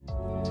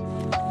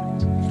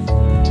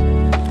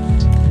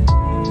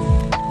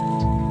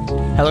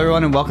Hello,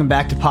 everyone, and welcome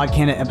back to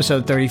Podcana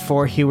episode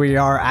 34. Here we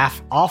are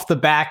off the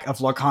back of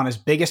Lorcana's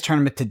biggest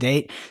tournament to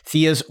date,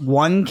 Thea's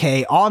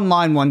 1K,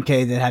 online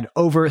 1K that had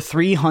over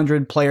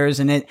 300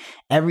 players in it.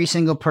 Every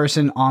single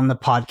person on the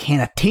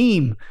Podcana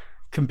team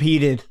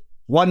competed.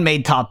 One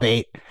made top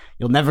 8.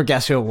 You'll never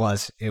guess who it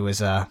was. It was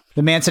the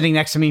man sitting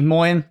next to me,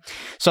 Moyen.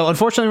 So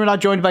unfortunately, we're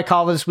not joined by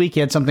Kava this week. He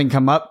had something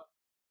come up,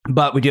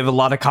 but we do have a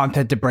lot of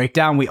content to break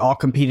down. We all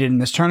competed in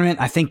this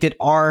tournament. I think that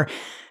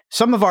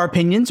some of our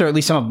opinions, or at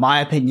least some of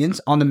my opinions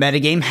on the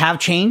metagame, have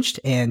changed,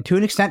 and to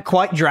an extent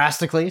quite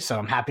drastically, so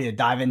I'm happy to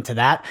dive into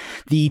that.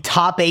 The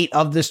top 8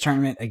 of this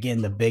tournament,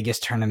 again, the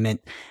biggest tournament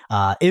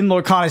in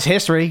Lorcana's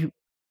history,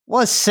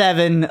 was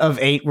 7 of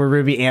 8 were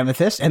Ruby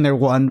Amethyst, and there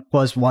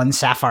was one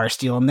Sapphire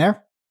Steel in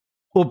there.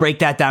 We'll break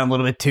that down a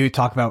little bit too,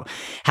 talk about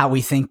how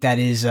we think that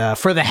is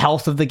for the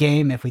health of the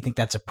game, if we think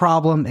that's a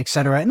problem,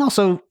 etc. And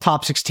also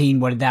top 16,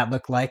 what did that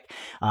look like?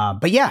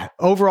 But yeah,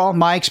 overall,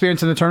 my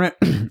experience in the tournament,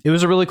 it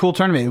was a really cool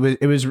tournament.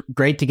 It was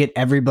great to get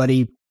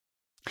everybody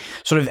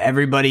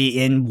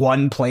in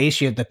one place.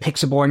 You had the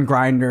Pixelborn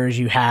grinders,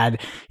 you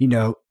had,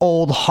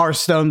 old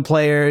Hearthstone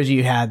players,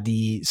 you had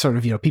the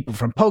people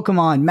from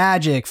Pokemon,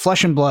 Magic,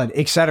 Flesh and Blood,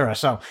 etc.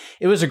 So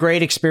it was a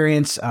great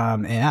experience.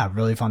 And yeah,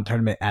 really fun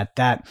tournament at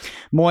that.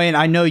 Moyen,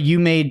 I know you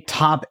made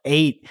top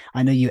 8.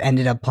 I know you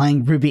ended up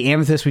playing Ruby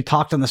Amethyst. We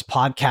talked on this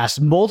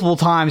podcast multiple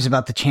times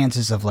about the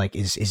chances of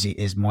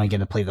is Moyen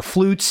going to play the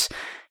flutes?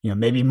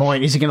 Maybe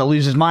Moyen, is he going to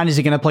lose his mind? Is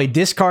he going to play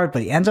discard?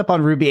 But he ends up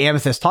on Ruby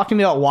Amethyst. Talk to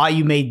me about why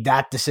you made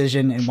that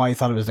decision and why you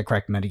thought it was the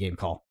correct metagame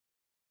call.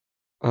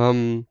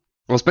 It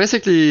was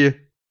basically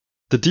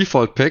the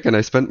default pick, and I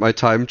spent my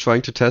time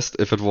trying to test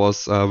if it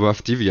was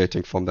worth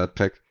deviating from that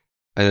pick,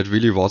 and it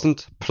really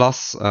wasn't.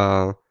 Plus, we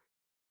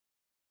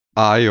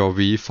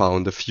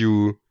found a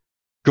few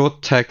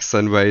good techs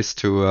and ways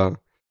to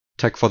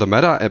tech for the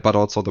meta, but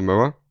also the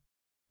mirror,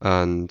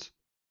 and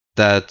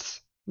that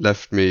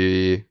left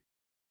me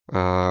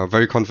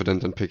very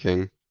confident in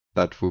picking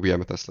that Ruby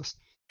Amethyst list.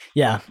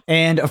 Yeah,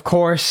 and of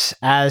course,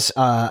 as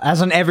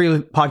on every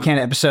Podcana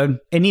episode,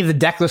 any of the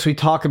deck lists we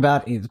talk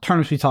about, any of the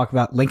tournaments we talk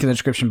about, link in the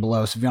description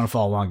below, so if you want to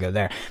follow along, go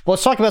there. But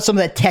let's talk about some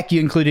of that tech you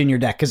include in your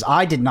deck, because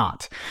I did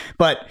not.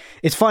 But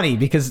it's funny,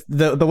 because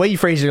the way you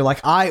phrase it, you're like,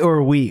 I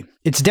or we.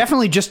 It's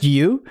definitely just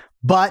you,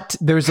 but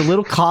there's a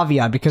little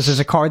caveat, because there's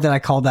a card that I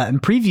called that in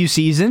preview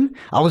season.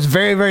 I was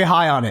very, very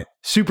high on it,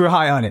 super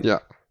high on it, yeah,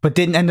 but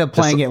didn't end up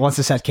playing it once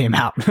the set came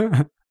out.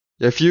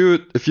 If you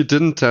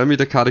didn't tell me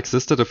the card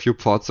existed a few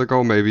pods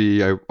ago,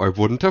 maybe I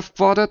wouldn't have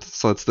bought it.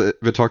 So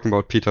we're talking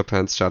about Peter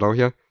Pan's Shadow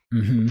here,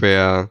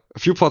 where a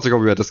few pods ago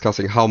we were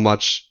discussing how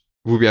much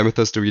Ruby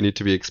Amethyst do we need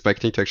to be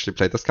expecting to actually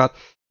play this card.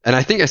 And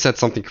I think I said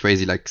something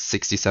crazy like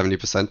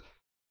 60-70%.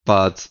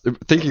 But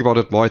thinking about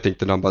it more, I think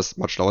the number is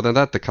much lower than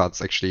that. The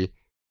card's actually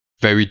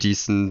very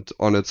decent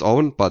on its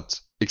own, but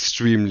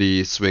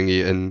extremely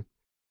swingy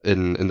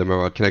in the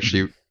mirror. It can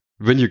actually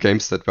win you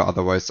games that were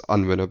otherwise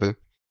unwinnable.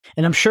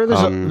 And I'm sure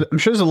there's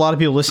a lot of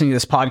people listening to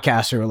this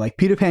podcast who are like,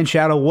 Peter Pan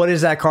Shadow, what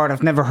is that card?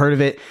 I've never heard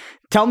of it.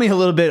 Tell me a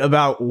little bit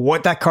about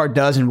what that card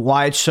does and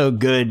why it's so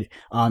good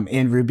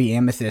in Ruby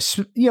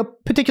Amethyst,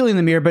 particularly in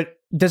the mirror, but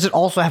does it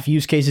also have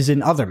use cases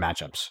in other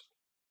matchups?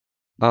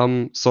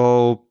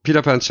 So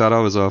Peter Pan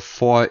Shadow is a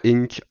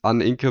 4-ink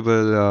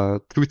uninkable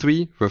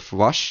 2/3 with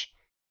Rush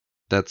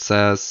that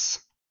says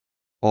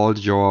all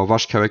your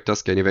Rush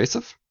characters gain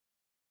evasive,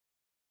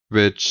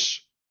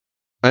 which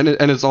And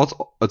it's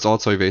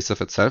also evasive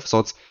itself,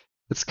 so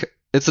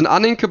it's an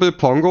uninkable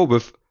Pongo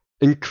with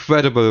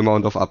incredible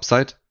amount of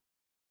upside.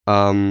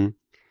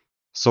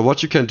 So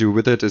what you can do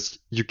with it is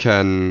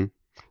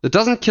it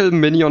doesn't kill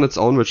mini on its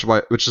own, which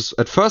is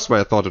at first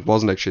why I thought it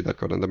wasn't actually that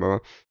good in the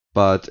mirror,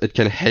 but it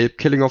can help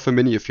killing off a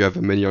mini if you have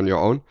a mini on your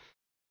own.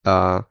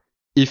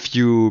 If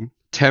you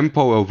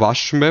tempo a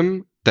Rush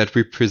mem, that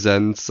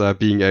represents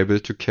being able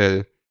to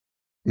kill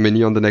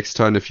mini on the next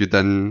turn if you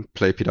then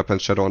play Peter Pan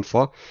Shadow on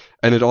 4.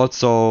 And it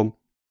also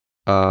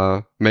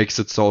makes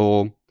it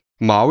so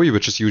Maui,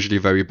 which is usually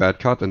a very bad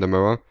card in the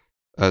mirror,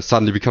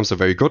 suddenly becomes a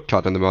very good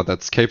card in the mirror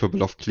that's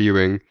capable of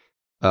clearing.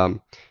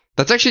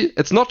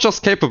 It's not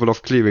just capable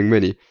of clearing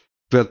mini,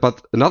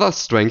 but another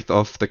strength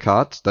of the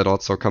card that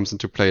also comes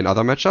into play in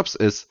other matchups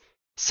is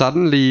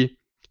suddenly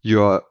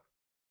your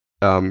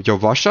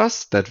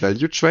Rushers that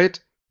value trade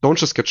don't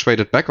just get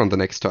traded back on the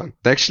next turn.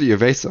 They're actually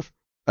evasive.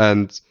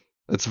 And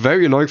it's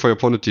very annoying for your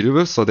opponent to deal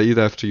with, so they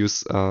either have to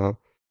use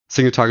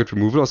single target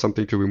removal or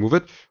something to remove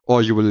it,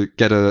 or you will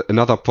get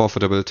another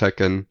profitable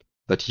attack in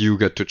that you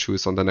get to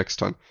choose on the next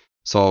turn.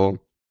 So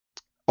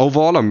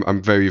overall,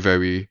 I'm very,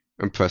 very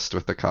impressed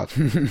with the card.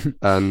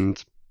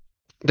 And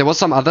there was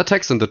some other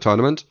techs in the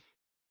tournament,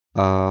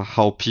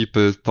 how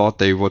people thought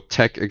they would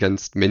tech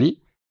against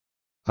mini.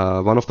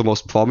 One of the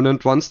most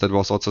prominent ones that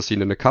was also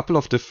seen in a couple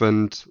of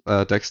different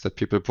decks that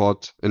people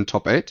brought in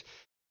top 8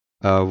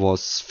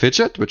 was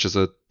Fidget, which is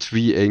a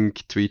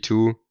 3-ink,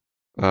 3/2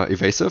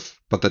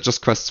 evasive, but that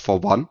just quests for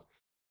 1,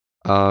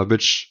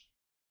 which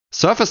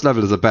surface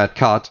level is a bad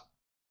card,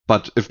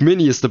 But if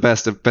Mini is the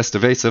best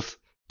evasive,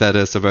 that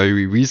is a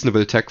very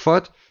reasonable tech for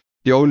it.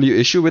 The only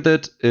issue with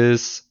it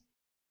is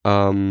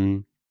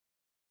that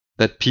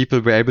people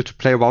were able to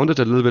play around it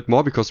a little bit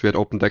more because we had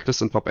open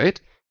decklists in top 8.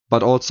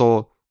 But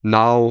also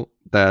now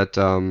that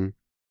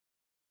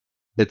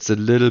it's a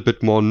little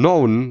bit more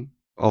known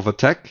of a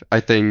tech, I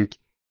think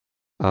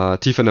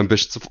Thief and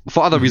Ambitions,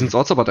 for other reasons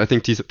also, but I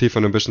think Thief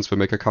and Ambitions will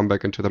make a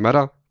comeback into the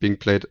meta, being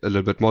played a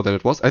little bit more than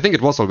it was. I think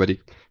it was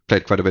already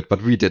played quite a bit,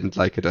 but we didn't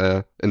like it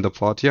in the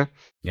pod here.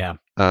 Yeah.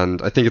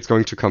 And I think it's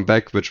going to come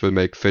back, which will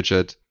make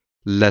Fidget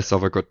less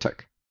of a good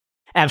tech.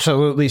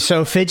 Absolutely.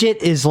 So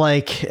Fidget is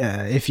like,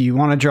 if you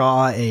want to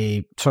draw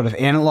a sort of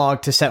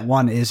analog to set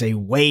 1, is a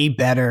way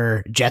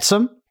better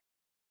Jetsam,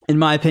 in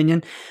my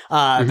opinion.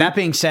 That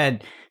being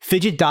said,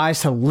 Fidget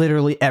dies to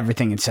literally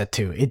everything in set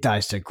 2. It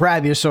dies to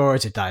grab your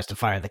swords, it dies to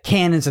fire the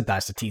cannons, it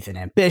dies to teeth and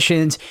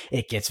ambitions,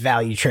 it gets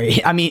value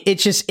trade. I mean,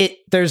 it's just,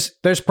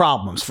 there's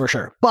problems for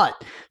sure.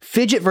 But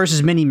Fidget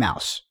versus Minnie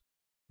Mouse,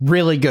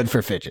 really good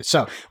for Fidget.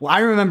 So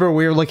I remember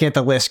we were looking at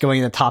the list going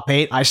in the top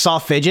 8. I saw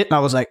Fidget and I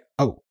was like,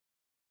 oh,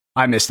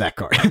 I missed that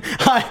card.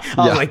 I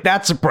was like,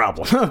 that's a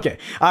problem. Okay.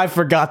 I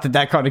forgot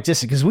that card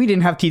existed because we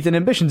didn't have Teeth and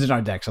Ambitions in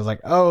our decks. I was like,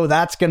 oh,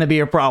 that's going to be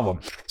a problem.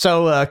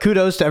 So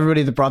kudos to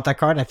everybody that brought that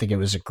card. I think it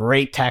was a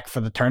great tech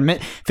for the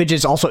tournament. Fidget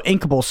is also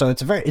inkable, so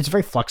it's a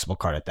very flexible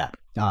card at that.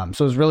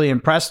 So I was really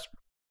impressed.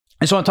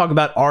 I just want to talk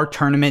about our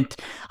tournament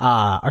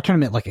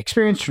like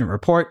experience, tournament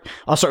report.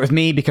 I'll start with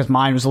me because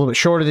mine was a little bit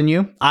shorter than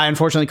you. I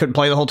unfortunately couldn't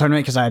play the whole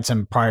tournament because I had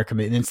some prior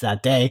commitments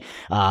that day.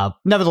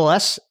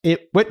 Nevertheless,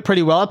 it went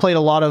pretty well. I played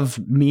a lot of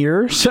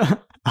mirrors.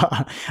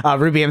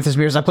 Ruby Amethyst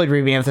mirrors. I played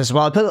Ruby Amethyst as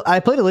well. I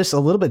played a list a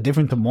little bit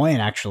different than Moyen,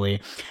 actually.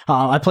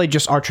 I played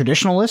just our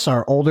traditional list,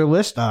 our older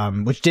list,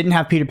 which didn't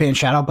have Peter Pan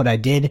Shadow, but I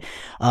did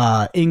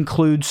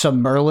include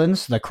some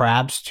Merlins, the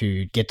crabs,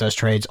 to get those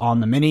trades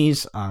on the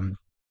minis.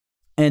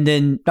 And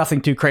then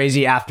nothing too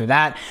crazy after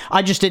that.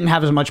 I just didn't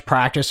have as much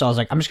practice. So I was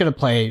like, I'm just going to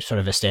play sort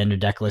of a standard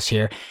deck list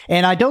here.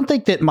 And I don't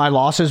think that my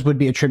losses would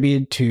be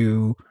attributed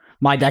to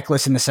my deck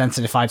list in the sense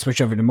that if I'd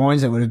switched over to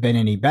Moines, it would have been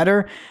any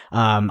better.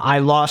 I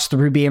lost the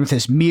Ruby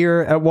Amethyst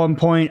Mirror at one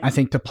point, I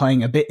think, to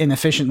playing a bit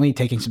inefficiently,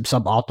 taking some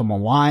suboptimal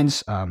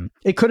lines.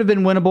 It could have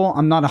been winnable.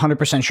 I'm not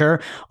 100%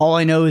 sure. All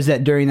I know is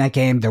that during that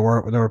game, there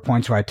were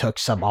points where I took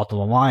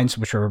suboptimal lines,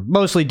 which were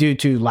mostly due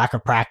to lack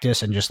of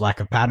practice and just lack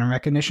of pattern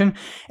recognition.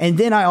 And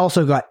then I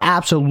also got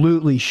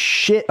absolutely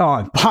shit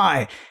on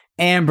by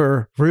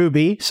Amber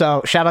Ruby.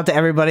 So shout out to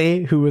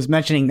everybody who was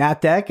mentioning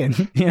that deck.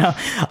 And,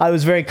 I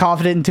was very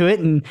confident into it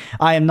and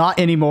I am not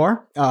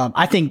anymore.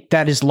 I think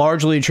that is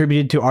largely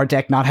attributed to our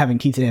deck not having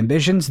Teeth and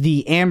Ambitions.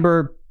 The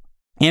Amber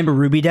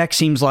Ruby deck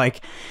seems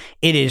like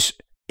it is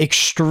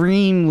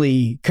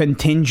extremely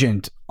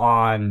contingent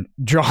on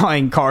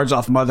drawing cards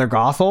off Mother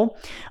Gothel,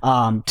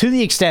 to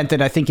the extent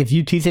that I think if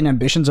you Teeth and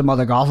Ambitions of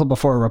Mother Gothel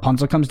before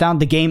Rapunzel comes down,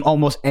 the game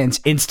almost ends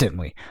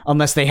instantly,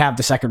 unless they have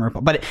the second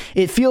Rapunzel. But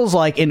it feels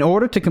like in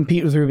order to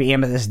compete with Ruby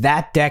Amethyst,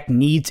 that deck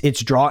needs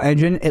its draw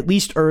engine, at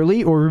least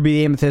early, or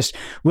Ruby Amethyst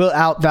will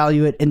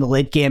outvalue it in the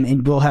late game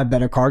and will have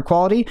better card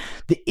quality.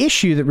 The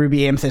issue that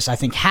Ruby Amethyst, I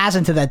think, has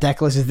into that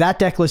deck list is that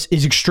deck list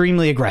is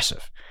extremely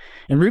aggressive.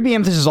 And Ruby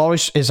Amethyst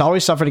is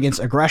always suffered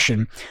against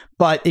aggression,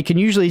 but it can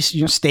usually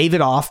stave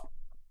it off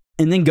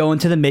and then go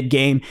into the mid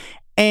game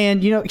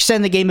and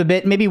extend the game a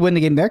bit, maybe win the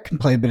game there, can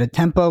play a bit of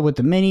tempo with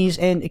the minis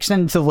and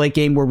extend into the late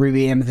game where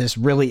Ruby Amethyst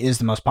really is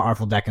the most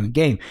powerful deck in the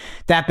game.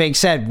 That being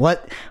said,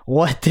 what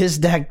this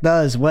deck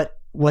does,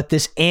 what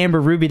this Amber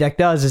Ruby deck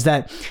does is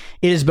that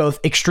it is both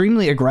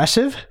extremely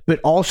aggressive, but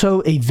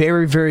also a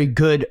very, very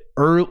good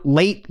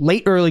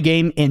late early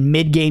game and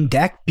mid game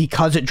deck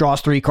because it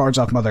draws 3 cards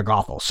off Mother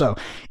Gothel. So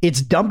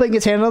it's dumping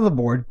its hand on the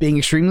board, being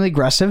extremely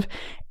aggressive,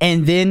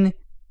 and then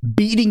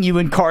beating you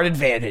in card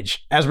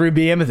advantage as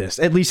Ruby Amethyst,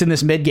 at least in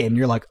this mid game.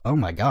 You're like, oh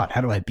my god,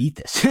 how do I beat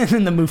this? And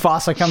then the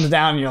Mufasa comes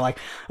down and you're like,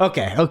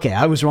 okay,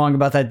 I was wrong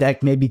about that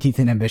deck. Maybe Teeth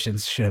and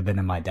Ambitions should have been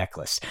in my deck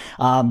list.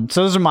 So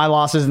those are my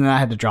losses, and then I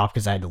had to drop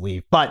because I had to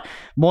leave. But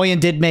Moyen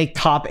did make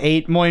top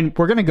 8. Moyen,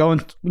 we're going to go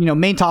in,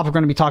 main topic, we're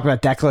going to be talking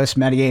about deck list,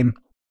 metagame,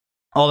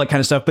 all that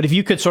kind of stuff. But if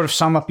you could sort of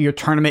sum up your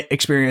tournament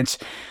experience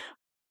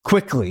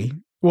quickly,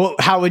 well,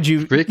 how would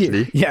you?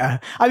 Quickly? Yeah.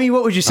 I mean,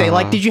 what would you say?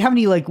 Did you have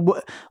any,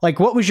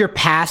 what was your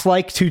path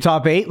like to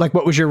top 8? Like,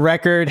 what was your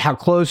record? How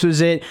close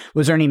was it?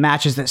 Was there any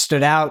matches that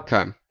stood out?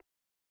 Okay.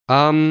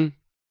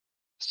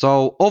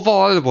 So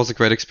overall, it was a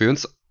great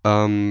experience.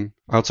 I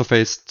also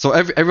faced,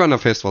 everyone I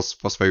faced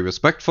was very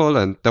respectful,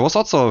 and there was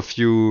also a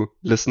few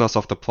listeners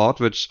of the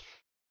pod, which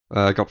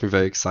got me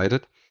very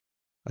excited.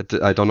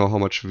 I don't know how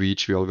much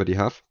reach we already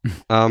have.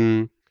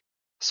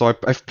 So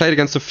I've played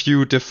against a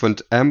few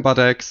different Amber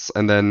decks,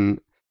 and then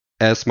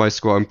as my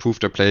score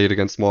improved, I played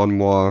against more and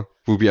more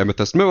Ruby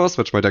Amethyst mirrors,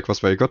 which my deck was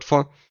very good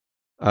for.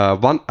 I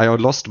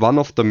lost one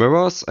of the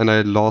mirrors, and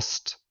I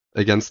lost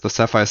against the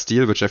Sapphire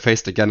Steel, which I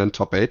faced again in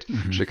top 8,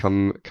 which I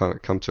come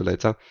to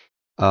later.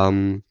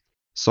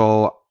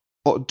 So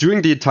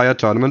during the entire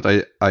tournament,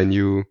 I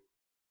knew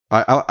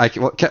I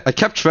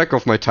kept track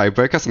of my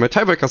tiebreakers, and my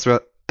tiebreakers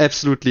were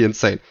absolutely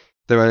insane.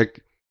 They were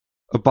like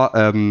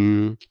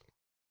wide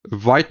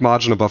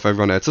margin above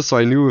everyone else's, so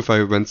I knew if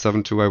I went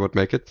 7-2 I would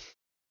make it.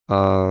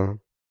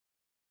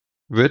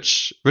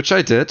 Which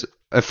I did.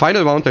 A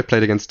final round I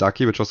played against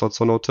Ducky, which was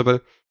also notable,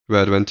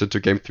 where I went into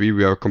game 3.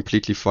 We were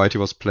completely fried. He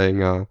was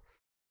playing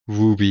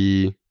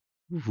Ruby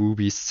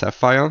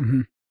Sapphire,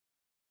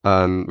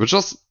 which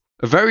was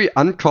a very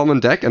uncommon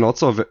deck and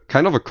also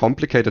kind of a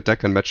complicated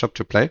deck and matchup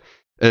to play.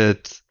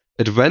 It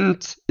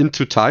went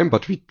into time,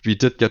 but we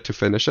did get to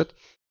finish it.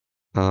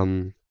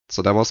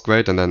 So that was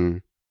great. And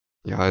then,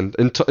 yeah, and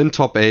in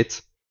top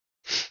 8,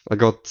 I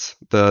got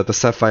the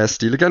Sapphire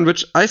Steel again,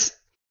 which I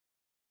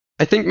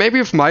think maybe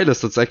with my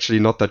list it's actually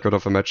not that good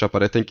of a matchup,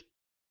 but I think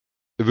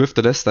with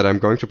the list that I'm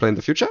going to play in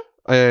the future,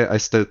 I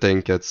still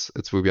think it's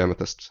Ruby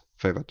Amethyst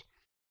favorite.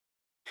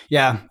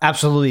 Yeah,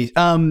 absolutely.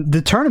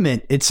 The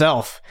tournament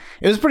itself,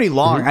 it was pretty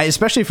long,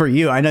 especially for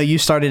you. I know you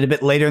started a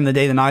bit later in the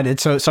day than I did,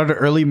 so it started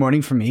early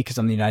morning for me because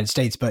I'm in the United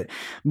States. But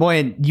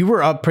boy, you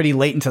were up pretty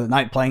late into the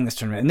night playing this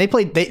tournament, and they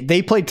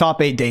played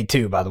top 8 day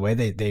 2. By the way,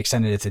 they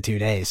extended it to 2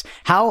 days.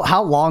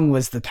 How long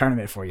was the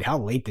tournament for you? How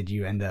late did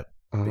you end up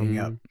being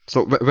up?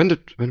 So when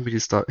did you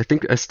start? I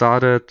think I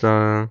started.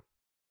 Was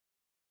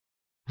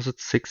it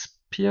 6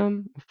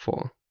 p.m. or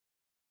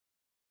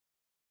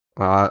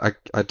 4?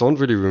 I don't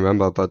really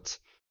remember, but.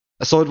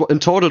 So in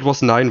total it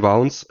was 9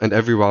 rounds, and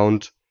every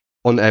round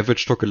on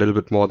average took a little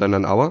bit more than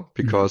an hour,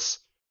 because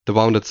the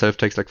round itself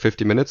takes like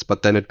 50 minutes,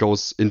 but then it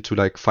goes into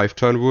like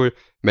 5-turn rule.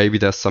 Maybe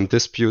there's some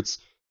disputes.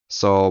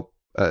 So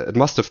it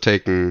must have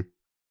taken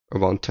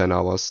around 10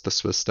 hours, the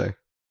Swiss day.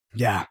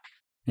 Yeah.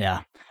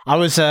 I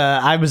was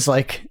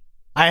like,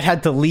 I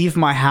had to leave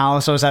my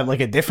house. I was at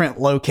like a different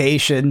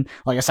location.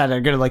 Like I said,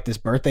 I'd go to like this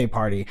birthday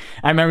party.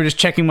 I remember just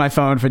checking my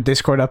phone for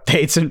Discord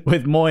updates and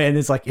with Moy, and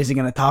it's like, is he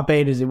going to top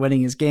 8? Is he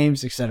winning his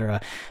games, etc.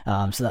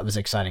 So that was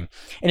exciting.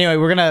 Anyway,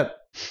 we're gonna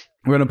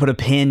put a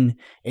pin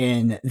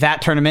in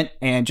that tournament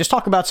and just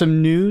talk about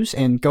some news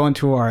and go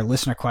into our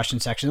listener question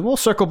section. And we'll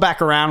circle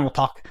back around. We'll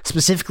talk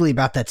specifically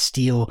about that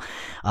Steel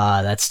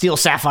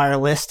Sapphire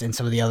list and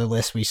some of the other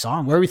lists we saw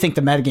and where we think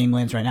the metagame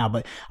lands right now.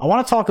 But I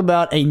want to talk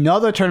about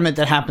another tournament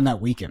that happened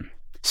that weekend.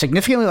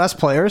 Significantly less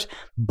players,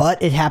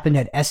 but it happened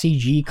at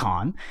SEG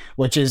Con,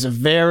 which is it's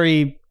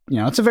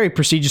a very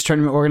prestigious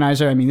tournament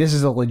organizer. I mean, this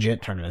is a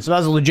legit tournament. It's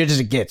about as legit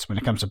as it gets when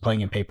it comes to playing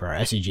in paper,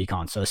 SEG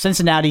Con. So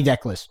Cincinnati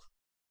deck list.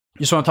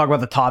 Just want to talk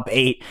about the top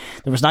 8.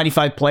 There was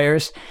 95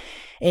 players.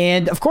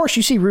 And of course,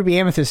 you see Ruby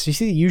Amethyst, you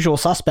see the usual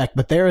suspect,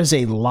 but there is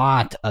a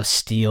lot of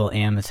Steel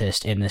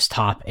Amethyst in this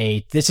top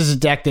 8. This is a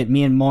deck that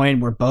me and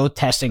Moyne were both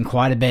testing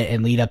quite a bit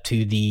and lead up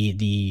to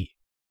the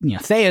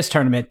Thea's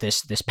tournament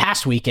this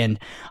past weekend.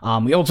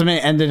 We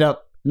ultimately ended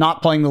up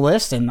not playing the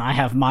list, and I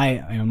have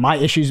my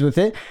issues with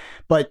it.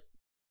 But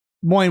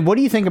Moyne, what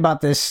do you think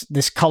about this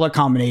color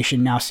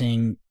combination now,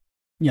 seeing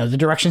the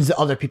directions that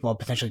other people have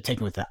potentially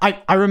taken with that?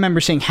 I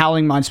remember seeing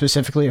Howling Mind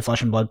specifically, a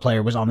Flesh and Blood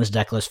player, was on this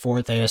deck list for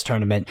Thea's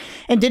tournament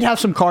and did have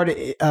some card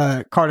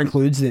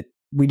includes that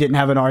we didn't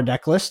have in our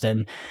deck list.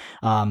 And,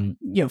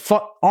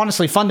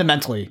 honestly,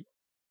 fundamentally,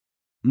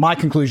 my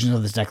conclusions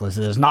of this deck list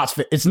is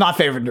it's not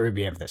favored to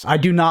Ruby Amethyst. I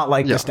do not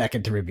like this deck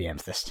into Ruby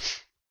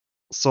Amethyst.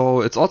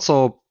 So it's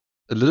also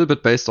a little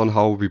bit based on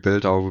how we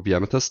build our Ruby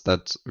Amethyst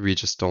that we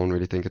just don't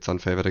really think it's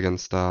unfavored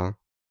against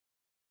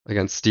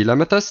Steel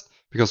Amethyst.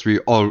 Because we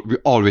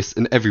always,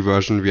 in every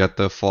version, we had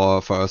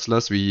for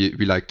Ursula's, we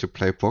like to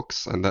play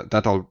books, and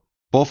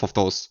both of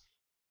those.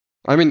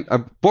 I mean, a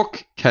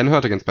book can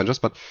hurt against benches,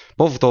 but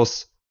both of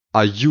those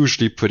are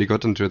usually pretty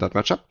good into that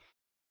matchup.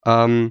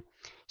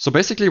 So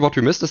basically what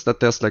we missed is that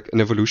there's like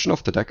an evolution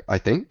of the deck, I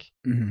think,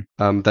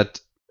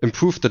 that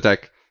improved the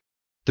deck.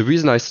 The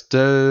reason I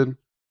still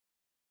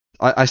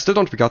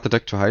don't regard the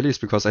deck too highly is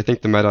because I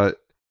think the meta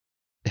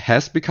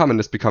has become and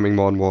is becoming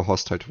more and more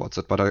hostile towards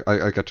it, but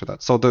I'll get to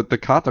that. So the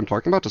card I'm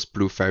talking about is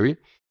Blue Fairy,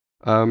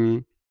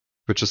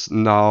 which is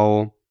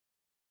now,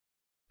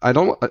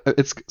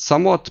 it's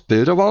somewhat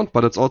built around,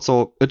 but it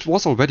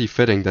was already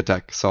fitting the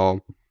deck,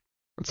 so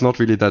it's not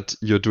really that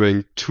you're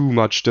doing too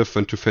much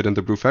different to fit in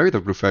the Blue Fairy. The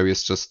Blue Fairy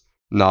is just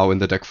now in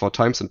the deck 4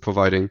 times and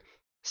providing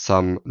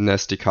some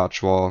nasty card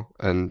draw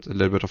and a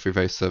little bit of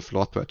evasive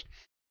Lord Bread.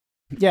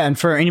 Yeah, and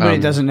for anybody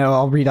who doesn't know,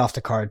 I'll read off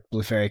the card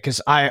Blue Fairy, because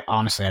I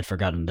honestly had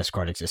forgotten this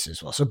card existed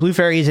as well. So Blue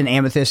Fairy is an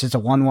Amethyst. It's a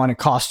 1/1. It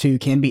costs 2,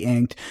 can be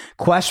inked.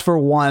 Quest for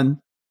 1,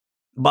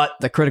 but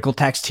the critical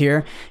text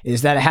here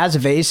is that it has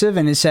evasive,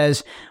 and it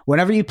says,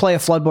 whenever you play a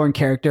Floodborn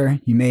character,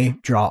 you may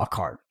draw a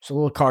card. So a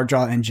little card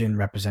draw engine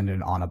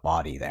represented on a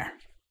body there.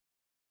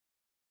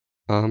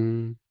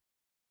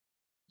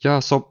 Yeah,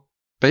 so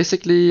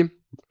basically,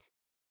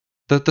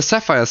 the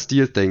Sapphire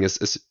Steel thing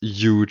is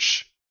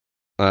huge.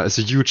 Is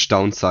a huge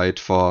downside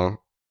for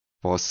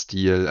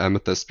Steel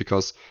Amethyst,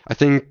 because I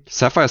think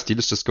Sapphire Steel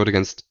is just good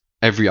against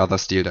every other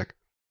Steel deck.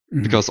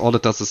 Because all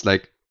it does is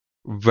like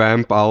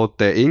ramp out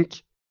their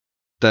ink,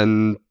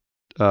 then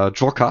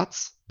draw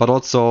cards, but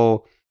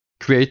also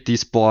create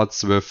these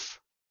boards with,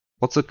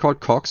 what's it called?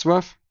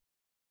 Cogsworth?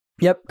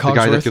 Yep, Cogsworth. The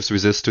guy that gives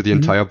resist to the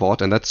entire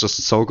board, and that's just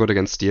so good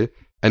against Steel.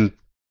 And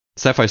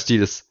Sapphire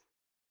Steel is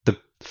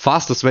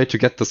fastest way to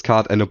get this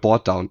card and a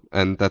board down,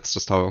 and that's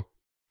just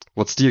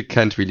what steel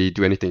can't really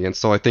do anything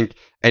against. So I think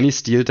any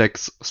steel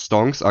deck's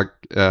stonks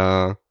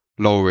are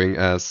lowering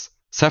as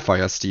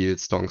sapphire steel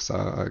stonks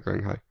are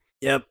going high.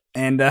 Yep,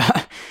 and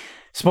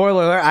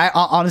spoiler alert, I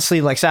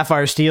honestly, like,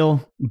 Sapphire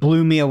Steel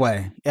blew me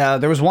away.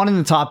 There was one in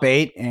the top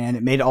 8, and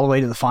it made it all the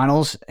way to the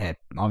finals. It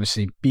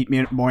obviously beat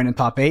me more in the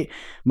top 8.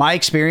 My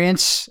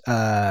experience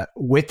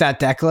with that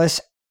deck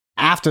list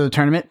after the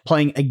tournament,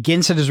 playing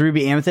against it as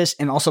Ruby Amethyst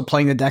and also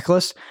playing the deck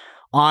list,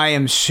 I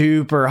am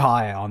super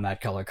high on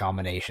that color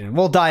combination.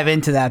 We'll dive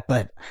into that,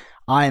 but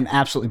I am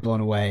absolutely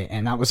blown away.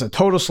 And that was a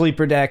total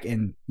sleeper deck.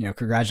 And,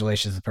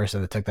 congratulations to the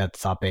person that took that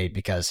to top 8,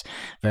 because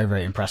very,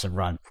 very impressive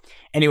run.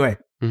 Anyway,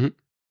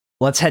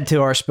 let's head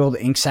to our Spilled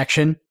Ink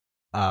section,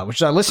 which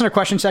is our listener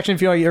question section.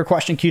 If you want your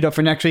question queued up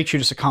for next week,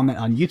 shoot us a comment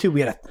on YouTube.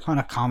 We had a ton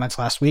of comments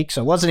last week,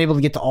 so I wasn't able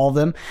to get to all of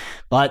them.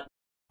 But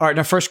all right,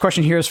 our first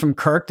question here is from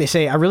Kirk. They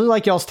say, I really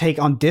like y'all's take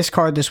on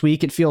discard this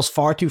week. It feels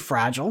far too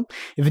fragile.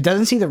 If it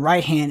doesn't see the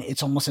right hand,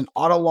 it's almost an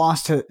auto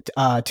loss to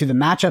the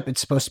matchup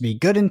it's supposed to be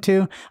good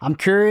into. I'm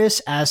curious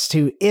as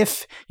to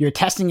if you're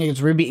testing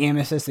against Ruby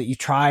Amethyst that you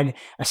tried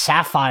a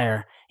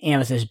Sapphire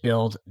Amethyst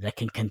build that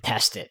can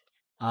contest it.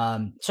 So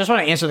I just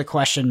want to answer the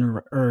question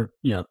or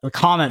the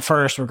comment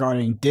first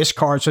regarding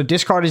discard. So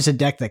discard is a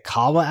deck that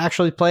Kawa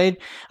actually played.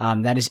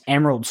 That is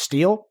Emerald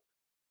Steel.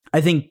 I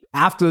think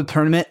after the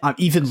tournament, I'm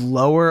even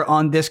lower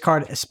on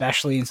discard,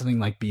 especially in something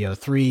like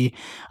BO3.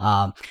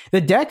 I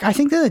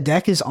think that the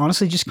deck is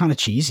honestly just kind of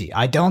cheesy.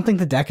 I don't think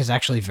the deck is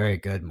actually very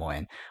good,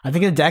 Moyen. I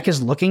think the deck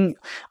is looking...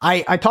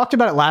 I talked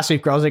about it last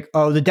week where I was like,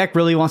 oh, the deck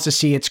really wants to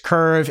see its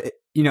curve.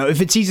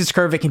 If it sees its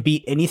curve, it can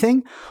beat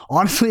anything.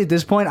 Honestly, at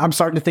this point, I'm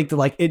starting to think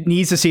that it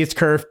needs to see its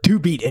curve to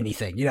beat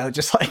anything.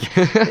 Just like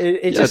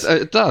it yes,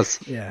 it does.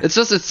 Yeah. It's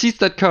just it sees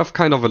that curve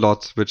kind of a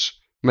lot, which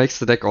makes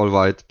the deck all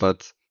right,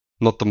 but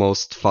not the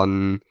most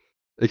fun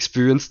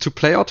experience to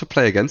play or to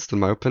play against, in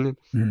my opinion.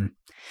 Mm-hmm.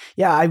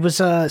 Yeah, I was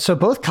so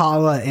both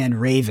Kawa and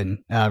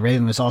Raven.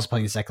 Raven was also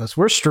playing the deck list.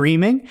 We're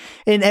streaming,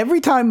 and every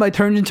time I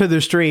turned into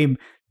their stream,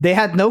 they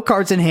had no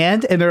cards in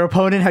hand, and their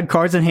opponent had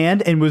cards in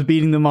hand and was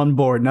beating them on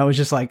board. And I was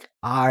just like,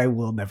 I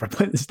will never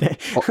play this deck.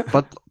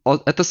 But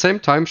at the same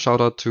time, shout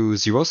out to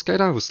Zero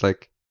Skater, who's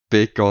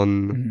big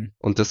on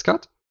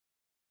discard.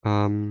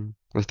 I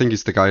think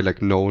he's the guy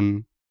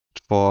known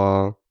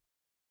for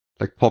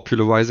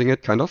popularizing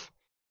it, kind of.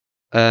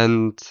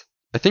 And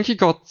I think he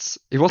was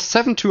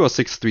 7-2 or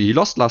 6-3. He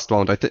lost last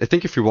round. I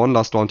think if he won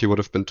last round, he would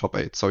have been top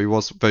 8. So he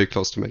was very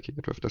close to making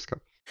it with this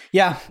card.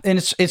 Yeah, and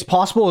it's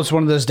possible it's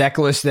one of those deck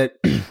lists that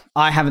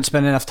I haven't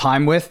spent enough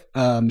time with.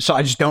 So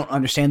I just don't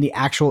understand the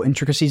actual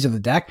intricacies of the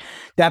deck.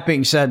 That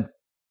being said,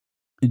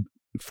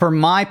 for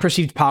my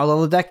perceived power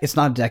level deck, it's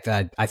not a deck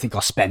that I think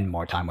I'll spend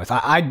more time with.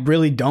 I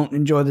really don't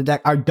enjoy the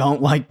deck. I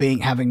don't like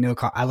having no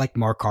card. I like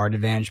more card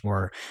advantage,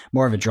 more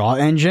of a draw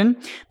engine.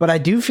 But I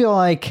do feel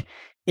like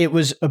it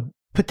was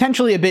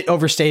potentially a bit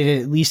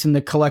overstated, at least in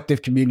the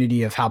collective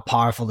community, of how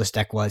powerful this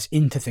deck was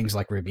into things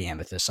like Ruby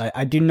Amethyst.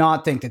 I do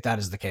not think that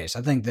is the case.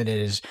 I think that it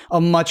is a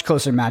much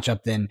closer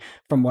matchup than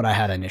from what I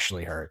had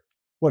initially heard.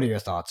 What are your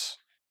thoughts?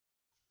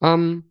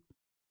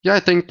 Yeah, I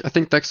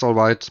think deck's all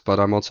right, but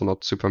I'm also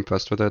not super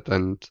impressed with it,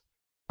 and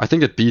I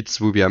think it beats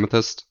Ruby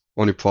Amethyst.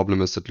 Only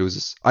problem is it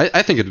loses.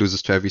 I think it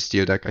loses to every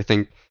steel deck. I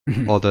think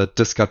all the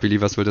discard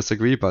believers will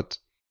disagree, but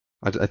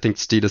I think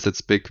steel is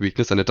its big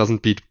weakness, and it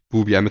doesn't beat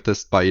Ruby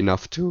Amethyst by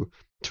enough to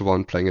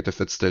warrant playing it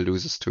if it still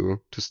loses to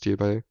steel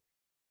by.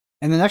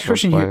 And the next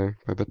question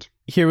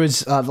here was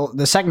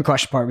the second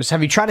question part was,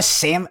 have you tried a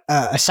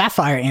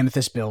Sapphire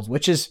Amethyst build,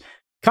 which is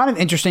kind of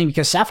interesting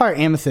because Sapphire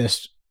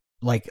Amethyst,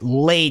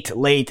 late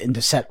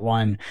into set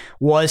 1,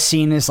 was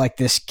seen as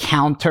this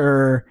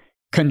counter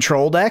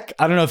control deck.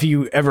 I don't know if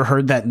you ever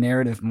heard that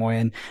narrative,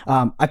 Moyen.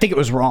 I think it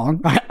was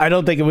wrong. I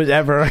don't think it was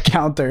ever a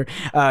counter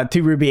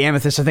to Ruby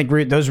Amethyst. I think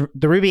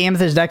the Ruby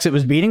Amethyst decks it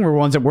was beating were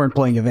ones that weren't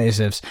playing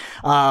evasives.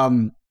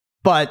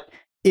 But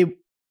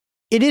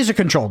it is a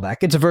control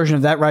deck. It's a version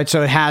of that, right?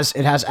 So it has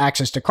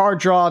access to card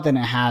draw. Then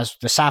it has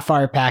the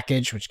Sapphire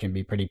package, which can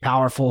be pretty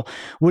powerful.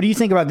 What do you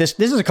think about this?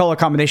 This is a color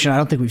combination I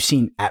don't think we've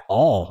seen at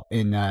all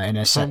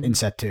in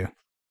set 2.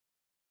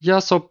 Yeah,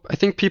 so I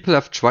think people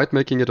have tried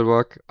making it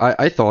work.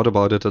 I thought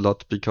about it a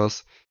lot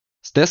because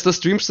there's the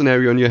stream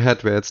scenario in your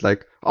head where it's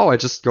like, oh, I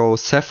just go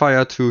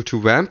Sapphire to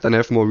ramp, then I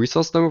have more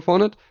resource than my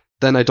opponent.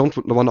 Then I don't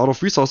run out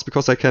of resource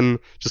because I can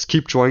just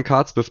keep drawing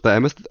cards with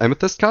the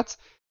Amethyst cards.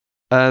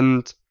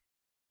 And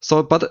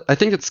so, but I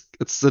think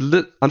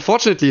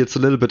unfortunately, it's a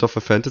little bit of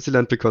a fantasy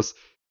land because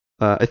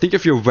I think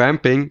if you're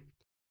ramping,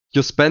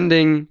 you're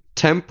spending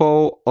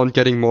tempo on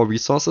getting more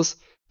resources,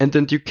 and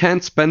then you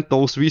can't spend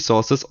those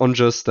resources on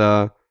just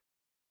the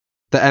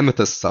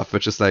Amethyst stuff,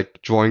 which is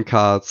drawing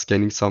cards,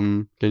 gaining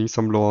some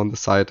lore on the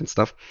side and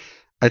stuff.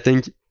 I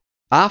think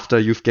after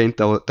you've gained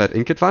that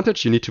ink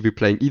advantage, you need to be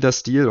playing either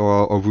Steel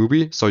or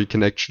Ruby, so you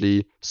can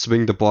actually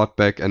swing the board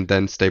back and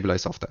then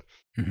stabilize off that.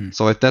 Mm-hmm.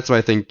 So that's why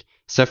I think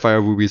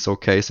Sapphire Ruby is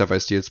okay. Sapphire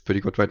Steel is pretty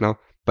good right now,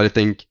 but I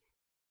think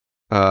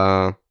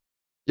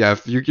yeah,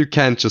 you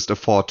can't just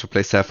afford to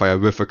play Sapphire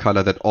with a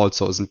color that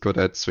also isn't good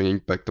at swinging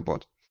back the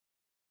board.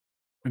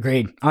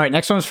 Agreed. All right,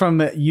 next one's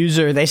from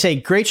user. They say,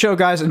 great show,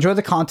 guys. Enjoy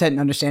the content and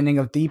understanding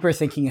of deeper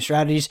thinking and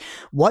strategies.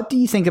 What do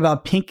you think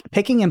about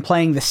picking and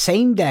playing the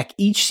same deck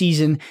each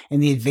season and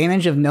the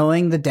advantage of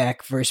knowing the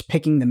deck versus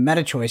picking the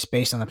meta choice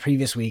based on the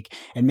previous week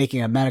and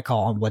making a meta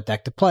call on what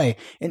deck to play?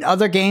 In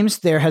other games,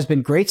 there has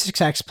been great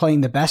success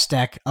playing the best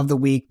deck of the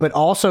week, but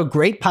also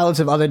great pilots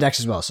of other decks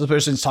as well. So this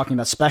person's talking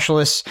about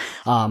specialists.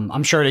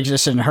 I'm sure it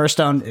exists in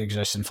Hearthstone. It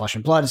exists in Flesh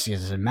and Blood. It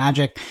exists in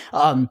Magic.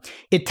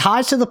 It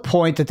ties to the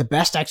point that the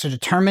best decks are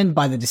determined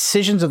by the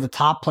decisions of the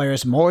top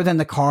players more than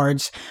the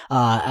cards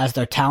as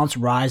their talents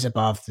rise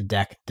above the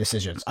deck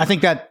decisions. I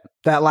think that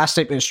last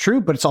statement is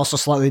true, but it's also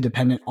slightly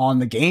dependent on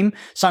the game.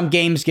 Some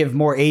games give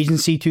more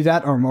agency to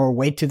that or more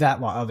weight to that,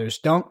 while others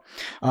don't.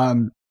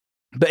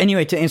 But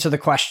anyway, to answer the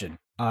question,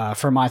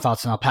 for my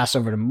thoughts, and I'll pass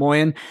over to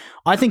Moyen,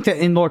 I think that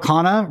in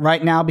Lorcana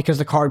right now, because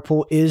the card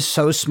pool is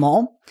so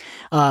small,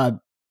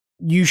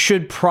 you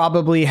should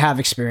probably have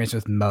experience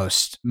with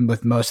most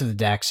of the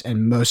decks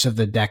and most of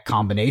the deck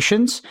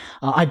combinations.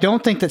 I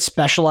don't think that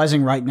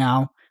specializing right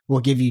now will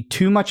give you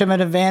too much of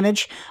an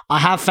advantage. I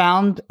have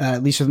found,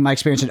 at least with my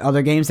experience in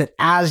other games, that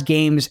as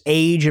games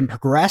age and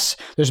progress,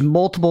 there's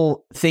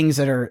multiple things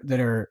that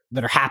are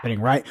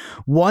happening, right?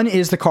 One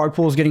is the card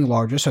pool is getting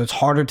larger, so it's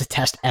harder to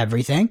test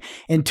everything.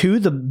 And two,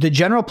 the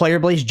general player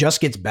base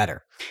just gets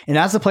better. And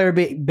as the player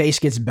base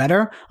gets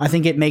better, I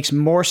think it makes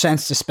more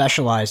sense to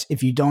specialize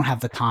if you don't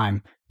have the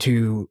time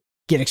to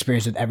get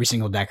experience with every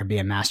single deck or be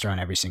a master on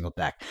every single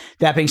deck.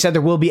 That being said,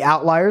 there will be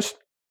outliers.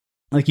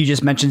 Like you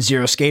just mentioned,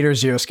 Zero Skater.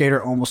 Zero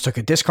Skater almost took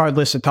a discard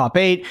list of top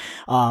 8.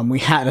 We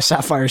had a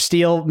Sapphire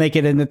Steel make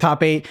it in the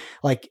top 8.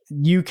 Like,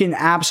 you can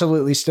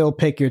absolutely still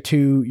pick your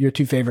two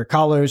favorite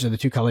colors or the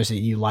two colors that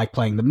you like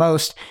playing the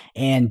most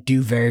and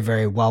do very,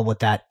 very well with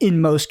that in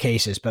most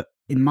cases. But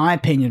in my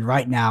opinion,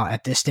 right now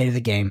at this state of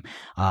the game,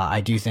 I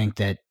do think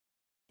that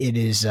it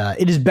is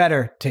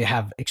better to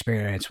have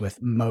experience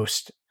with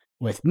most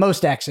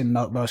decks and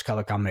most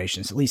color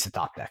combinations, at least the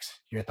top decks.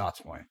 Your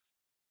thoughts, Moyen?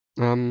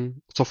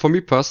 So for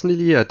me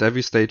personally, at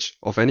every stage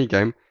of any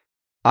game,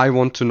 I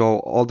want to know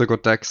all the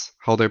good decks,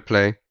 how they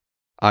play.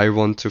 I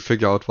want to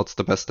figure out what's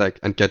the best deck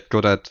and get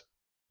good at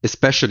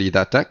especially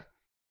that deck.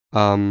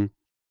 So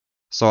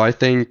I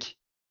think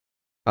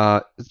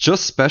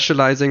just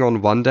specializing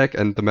on one deck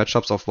and the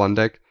matchups of one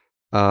deck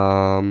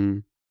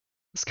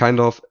is kind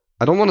of,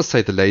 I don't want to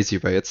say the lazy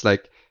way, it's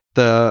like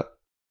the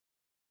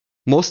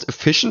most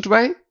efficient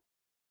way,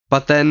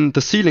 but then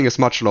the ceiling is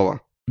much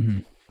lower. Mm-hmm.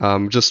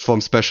 Just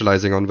from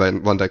specializing on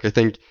one deck. I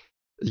think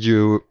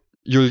you'll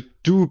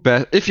do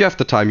best if you have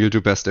the time. You'll do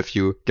best if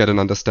you get an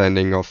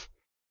understanding of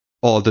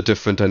all the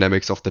different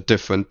dynamics of the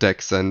different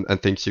decks and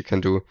things you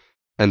can do,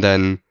 and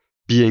then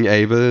being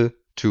able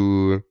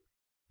to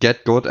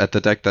get good at the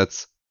deck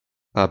that's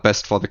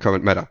best for the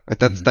current meta.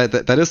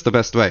 That is the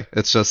best way.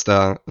 It's just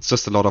a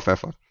lot of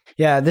effort.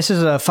 Yeah, this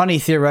is a funny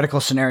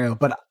theoretical scenario,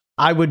 but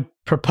I would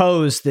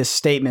propose this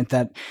statement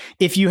that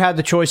if you had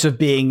the choice of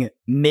being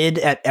mid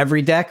at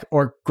every deck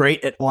or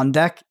great at one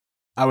deck,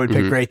 I would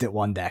pick great at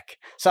one deck.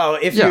 So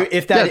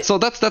so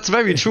that's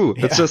very true.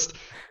 Yeah. It's just,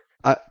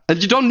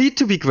 and you don't need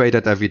to be great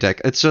at every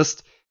deck. It's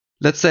just,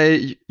 let's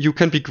say you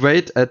can be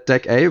great at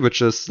deck A,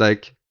 which is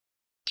like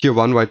tier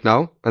 1 right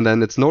now, and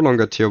then it's no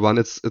longer tier 1.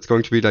 It's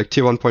going to be like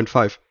tier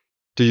 1.5.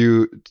 Do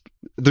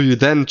you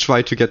then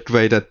try to get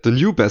great at the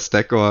new best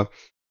deck, or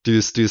do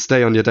you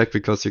stay on your deck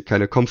because you're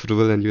kind of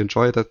comfortable and you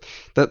enjoy it?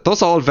 That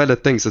those are all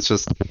valid things. It's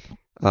just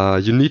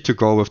you need to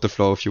go with the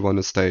flow if you want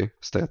to stay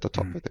at the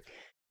top. I think.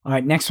 All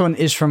right, next one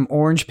is from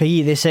Orange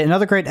Piggy. They say,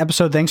 another great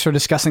episode. Thanks for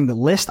discussing the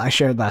list I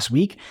shared last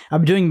week.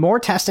 I'm doing more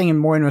testing and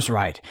Moyen was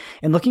right.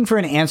 And looking for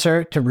an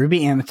answer to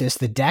Ruby Amethyst,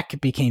 the deck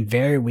became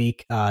very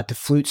weak to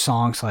flute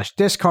song /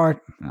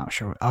 discard. Not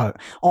sure.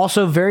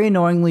 Also, very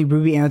annoyingly,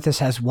 Ruby Amethyst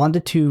has 1 to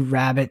 2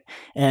 rabbit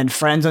and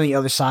friends on the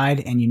other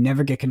side, and you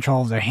never get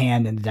control of their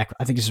hand. And the deck,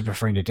 I think this is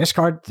referring to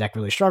discard. The deck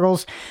really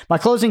struggles. My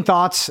closing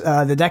thoughts,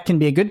 the deck can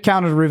be a good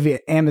counter to Ruby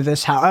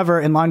Amethyst.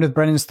 However, in line with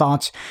Brennan's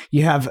thoughts,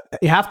 you have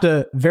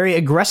to very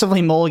aggressively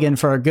mulligan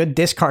for a good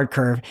discard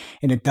curve,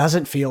 and it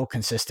doesn't feel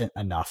consistent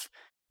enough.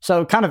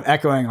 So kind of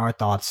echoing our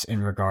thoughts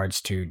in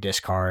regards to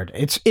discard,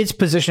 its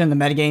position in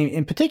the metagame,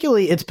 and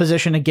particularly its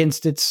position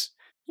against its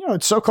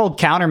so-called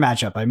counter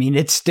matchup. I mean,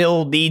 it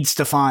still needs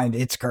to find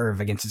its curve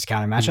against its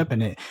counter matchup,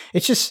 and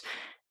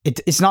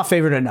it's not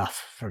favored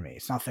enough for me.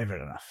 It's not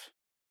favored enough.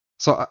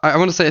 So I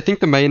want to say, I think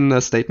the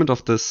main statement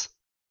of this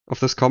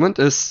comment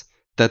is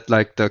that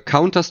like the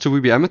counters to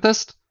Ruby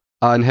Amethyst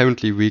are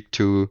inherently weak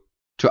to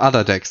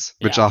other decks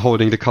which are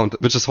holding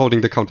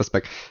the counters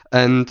back.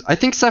 And I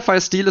think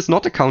Sapphire Steel is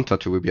not a counter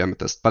to Ruby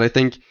Amethyst, but I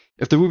think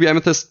if the Ruby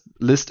Amethyst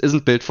list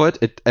isn't built for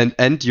it,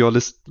 and your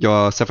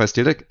Sapphire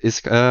Steel deck is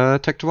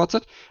tagged towards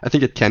it, I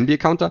think it can be a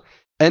counter.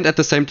 And at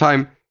the same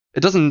time, it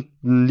doesn't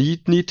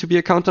need to be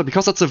a counter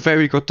because it's a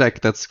very good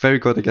deck that's very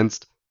good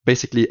against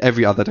basically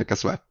every other deck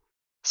as well.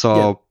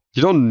 So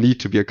you don't need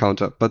to be a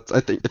counter, but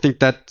I think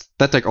that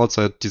deck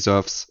also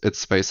deserves its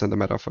space in the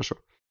meta for sure.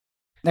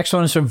 Next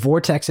one is from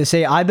Vortex. They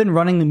say, I've been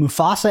running the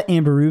Mufasa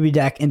Amber Ruby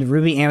deck into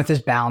Ruby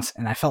Amethyst Bounce,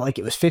 and I felt like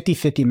it was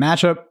 50-50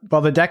 matchup.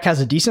 While the deck has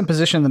a decent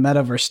position in the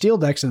meta versus steel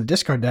decks in the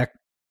discard deck,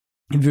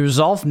 if you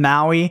resolve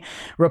Maui,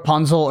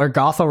 Rapunzel, or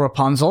Gothel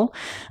Rapunzel,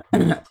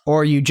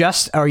 or you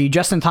just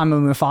in time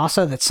of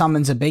Mufasa that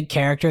summons a big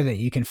character that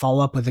you can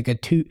follow up with a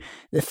good two,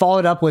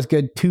 followed up with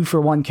good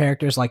 2-for-1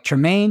 characters like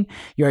Tremaine,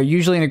 you are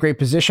usually in a great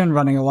position,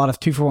 running a lot of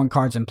 2-for-1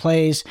 cards and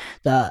plays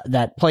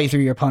that play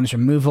through your opponent's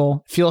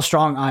removal. Feel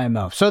strong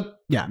IMO. So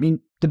yeah, I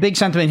mean, the big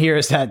sentiment here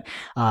is that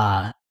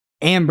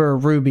Amber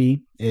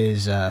Ruby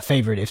is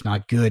favored, if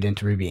not good,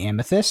 into Ruby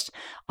Amethyst.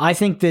 I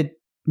think that.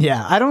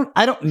 Yeah, I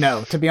don't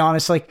know, to be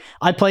honest. Like,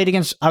 I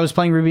was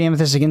playing Ruby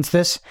Amethyst against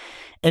this,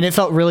 and it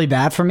felt really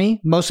bad for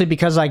me, mostly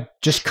because I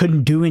just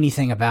couldn't do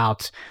anything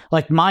about,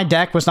 like, my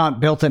deck was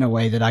not built in a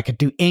way that I could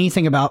do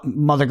anything about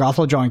Mother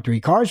Gothel drawing 3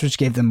 cards, which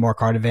gave them more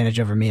card advantage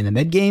over me in the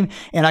mid game,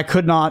 and I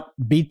could not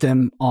beat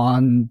them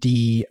on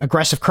the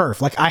aggressive curve.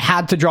 Like, I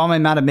had to draw my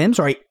amount of mims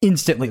or I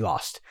instantly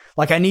lost.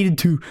 Like, I needed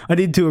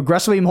to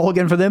aggressively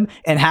mulligan for them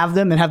and have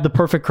the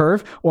perfect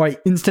curve, or I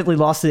instantly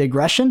lost the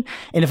aggression.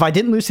 And if I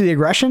didn't lose to the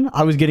aggression,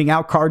 I was getting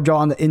out card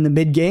draw in the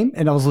mid game,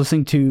 and I was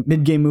listening to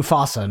mid game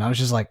Mufasa, and I was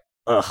just like,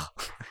 ugh.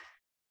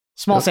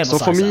 Small sample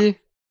size. So for me,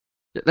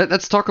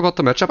 let's talk about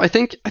the matchup. I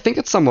think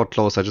it's somewhat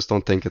close. I just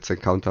don't think it's a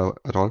counter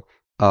at all.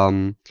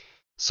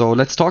 So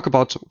let's talk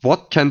about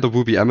what can the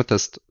Ruby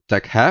Amethyst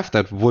deck have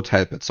that would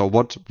help it. So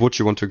what would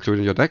you want to include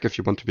in your deck if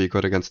you want to be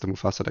good against the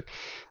Mufasa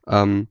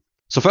deck?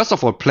 So first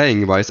of all,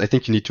 playing-wise, I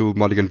think you need to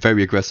mulligan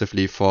very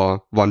aggressively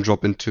for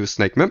 1-drop into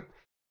Snake Mim.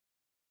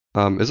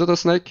 Is it a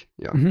snake?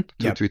 Yeah,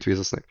 2/3 is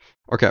a snake.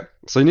 Okay,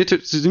 so you need to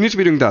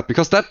be doing that,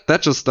 because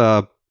that just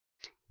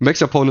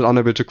makes your opponent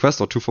unable to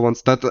quest, or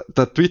 2-for-1s.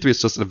 That 3/3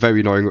 is just a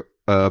very annoying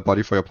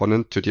body for your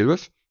opponent to deal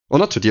with, or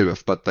not to deal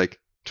with, but like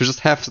to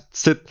just have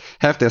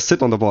their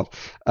sit on the board.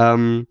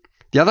 The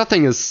other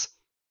thing is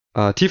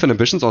Teeth and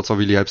Ambitions also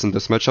really helps in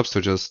this matchup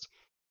to just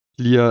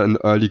clear an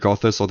early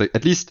Gothel, so they,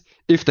 at least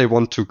if they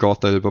want to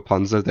Gothel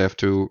Rapunzel, they have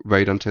to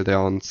wait until they're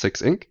on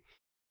 6 ink.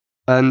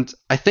 And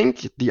I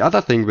think the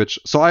other thing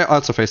so I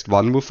also faced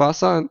one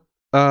Mufasa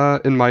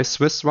in my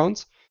Swiss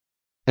rounds,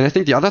 and I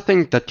think the other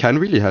thing that can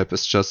really help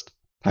is just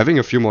having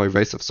a few more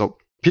evasive. So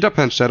Peter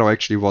Pan Shadow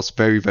actually was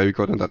very, very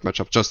good in that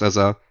matchup, just as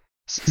a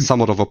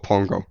somewhat of a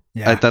Pongo.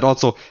 Yeah. That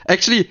also,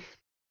 actually,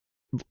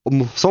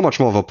 so much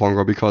more of a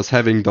Pongo, because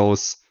having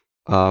those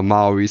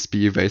Maoris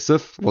be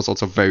evasive was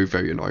also very,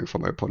 very annoying for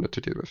my opponent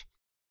to deal with.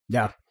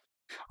 Yeah.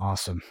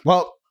 Awesome.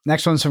 Well,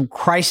 next one's from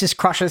Crisis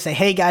Crusher. They say,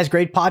 hey guys,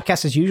 great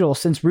podcast as usual.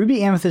 Since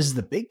Ruby Amethyst is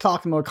the big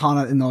talk in the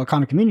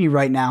Lorcana community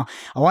right now,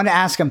 I want to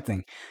ask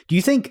something. Do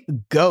you think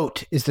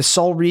GOAT is the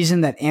sole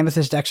reason that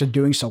Amethyst decks are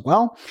doing so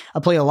well? I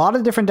play a lot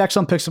of different decks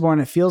on Pixelborn,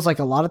 and it feels like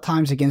a lot of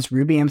times against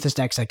Ruby Amethyst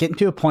decks, I get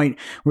into a point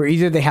where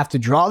either they have to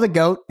draw the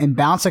GOAT and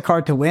bounce a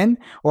card to win,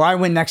 or I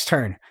win next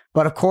turn.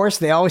 But of course,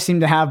 they always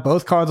seem to have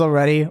both cards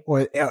already,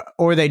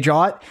 or they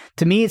draw it.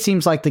 To me, it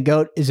seems like the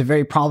GOAT is a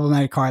very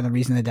problematic card, and the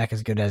reason the deck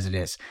is good as it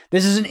is.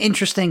 This is an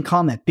interesting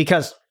comment,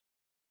 because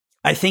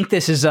I think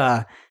this is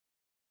in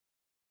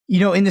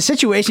the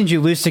situations you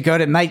lose to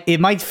GOAT, it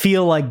might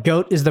feel like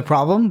GOAT is the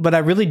problem, but I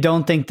really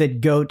don't think that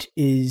GOAT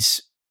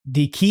is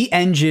the key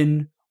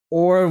engine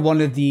or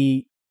one of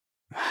the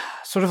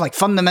sort of like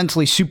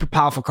fundamentally super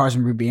powerful cards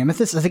in Ruby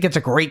Amethyst. I think it's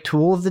a great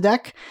tool of the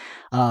deck,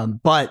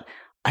 but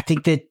I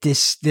think that the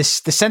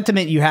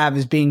sentiment you have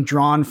is being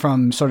drawn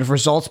from sort of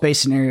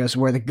results-based scenarios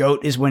where the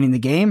GOAT is winning the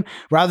game,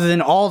 rather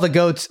than all the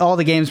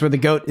games where the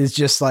GOAT is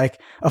just like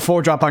a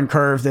 4-drop on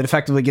curve that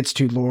effectively gets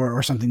 2 lore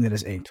or something that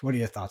is 8. What are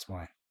your thoughts,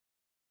 Brian?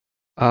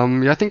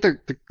 Yeah, I think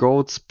the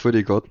GOAT's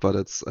pretty good, but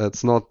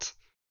it's not.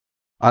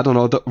 I don't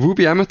know. The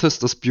Ruby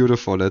Amethyst is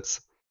beautiful.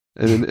 It's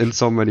in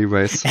so many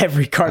ways.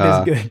 Every card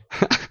is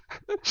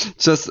good.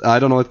 Just, I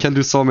don't know. It can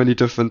do so many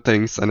different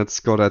things, and it's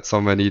good at so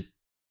many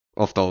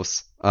of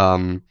those.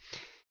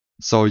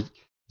 So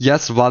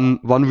yes, one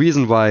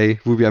reason why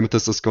Ruby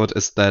Amethyst is good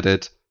is that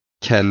it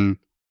can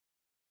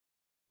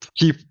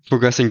keep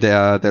progressing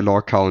their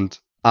lore count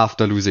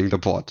after losing the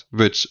board,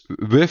 which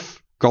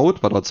with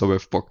GOAT, but also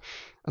with Book.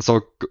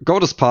 So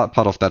GOAT is part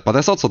of that, but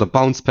there's also the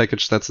bounce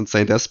package that's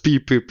insane. There's Be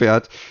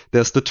Prepared.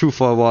 There's the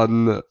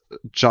 2-for-1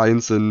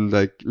 giants in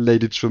like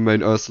Lady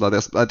Tremaine, Ursula.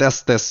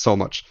 There's so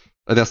much.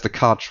 There's the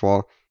card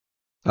draw.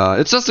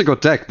 It's just a good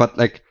deck, but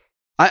like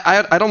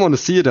I don't want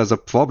to see it as a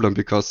problem,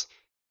 because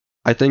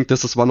I think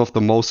this is one of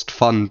the most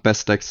fun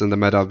best decks in the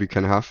meta we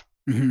can have.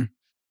 Mm-hmm.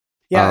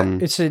 Yeah,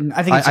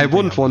 I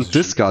wouldn't want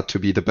Discard to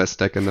be the best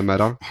deck in the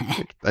meta.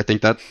 I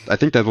think that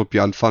would be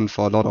unfun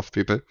for a lot of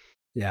people.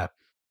 Yeah.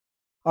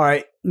 All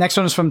right. Next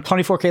one is from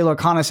 24K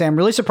Lorcana. Say, I'm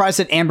really surprised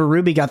that Amber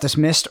Ruby got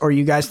dismissed, or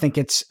you guys think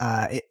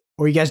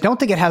or you guys don't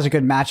think it has a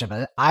good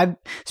matchup. I've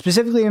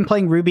specifically been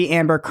playing Ruby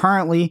Amber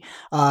currently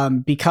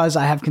because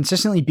I have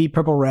consistently beat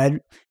Purple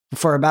Red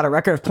for about a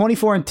record of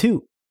 24-2.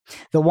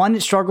 The one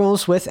it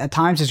struggles with at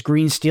times is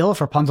Green Steel if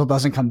Rapunzel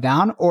doesn't come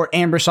down, or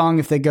Amber Song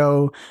if they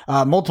go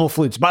multiple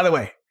flutes. By the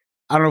way,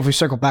 I don't know if we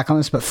circle back on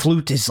this, but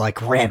Flute is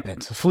like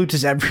rampant. Flute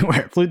is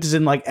everywhere. Flute is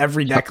in like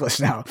every deck list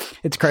now.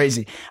 It's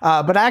crazy.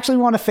 But I actually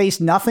want to face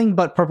nothing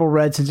but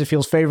purple-red since it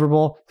feels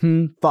favorable.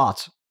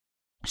 Thoughts?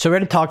 So we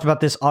already talked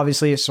about this,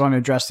 obviously, so I want to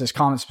address this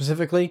comment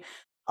specifically.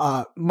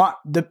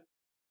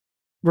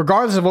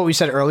 Regardless of what we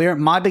said earlier,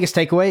 my biggest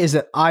takeaway is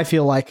that I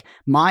feel like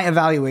my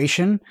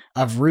evaluation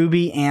of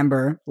Ruby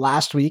Amber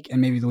last week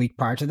and maybe the week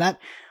prior to that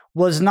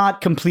was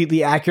not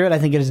completely accurate. I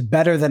think it is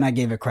better than I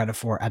gave it credit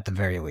for at the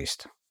very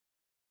least.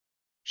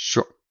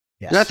 Sure.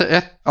 Yes.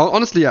 Yeah,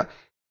 honestly, yeah.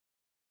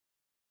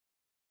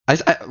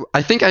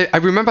 I think I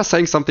remember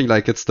saying something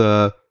like it's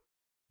the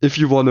if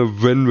you want to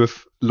win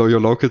with your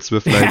locals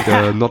with like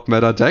a not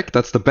meta deck,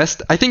 that's the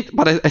best. I think,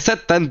 but I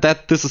said then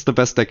that this is the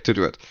best deck to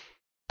do it.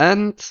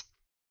 And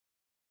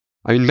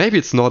I mean, maybe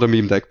it's not a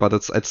meme deck, but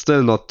it's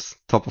still not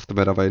top of the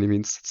meta by any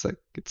means. It's like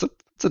it's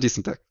a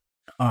decent deck.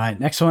 All right,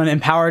 next one,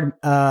 Empowered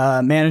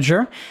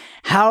Manager.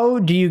 How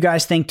do you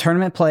guys think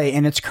tournament play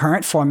in its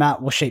current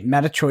format will shape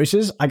meta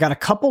choices? I got a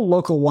couple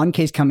local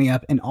 1Ks coming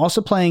up and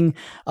also playing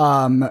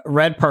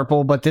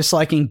red-purple, but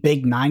disliking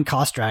big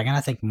 9-cost dragon. I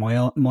think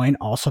Moyne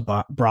also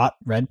brought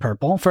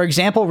red-purple. For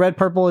example,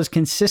 red-purple is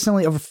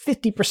consistently over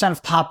 50%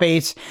 of top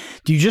 8s.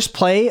 Do you just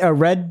play a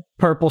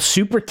red-purple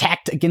super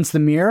tacked against the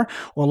mirror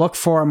or look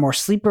for a more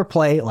sleeper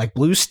play like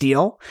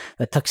blue-steel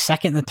that took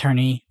second in the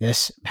tourney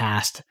this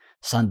past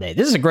Sunday?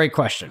 This is a great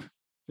question.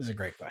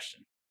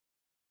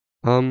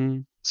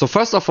 So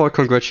first of all,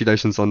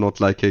 congratulations on not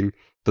liking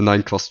the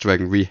 9-cost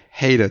dragon. We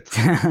hate it.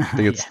 I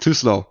think it's too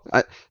slow.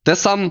 There's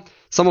some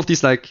of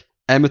these like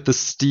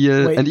Amethyst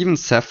Steel and even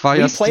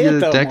Sapphire Steel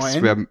decks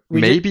where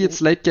maybe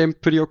it's late game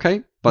pretty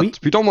okay, but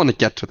we don't want to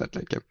get to that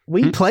late game.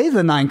 We play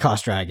the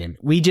 9-cost dragon.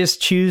 We just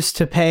choose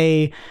to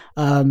pay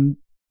 2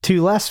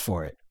 less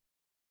for it.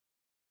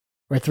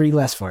 Or 3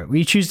 less for it.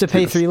 We choose to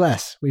pay 3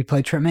 less. We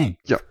play Tremaine.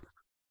 Yeah.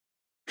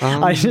 The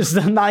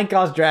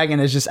 9-cost dragon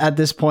is just at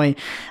this point,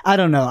 I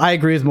don't know. I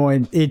agree with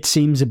Moyne. It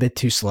seems a bit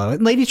too slow.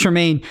 And Lady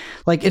Tremaine,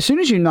 like as soon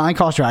as you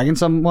 9-cost dragon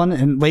someone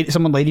and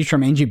someone Lady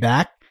Tremaines you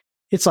back,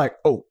 it's like,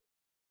 oh,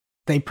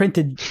 they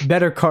printed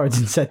better cards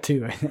in set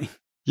 2, I think.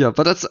 Yeah,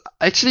 but that's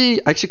actually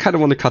kind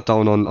of want to cut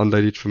down on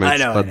Lady Tremaines. I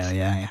know,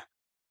 yeah.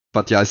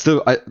 But yeah,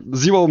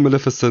 Zero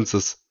Maleficent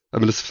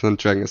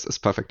dragon is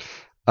perfect.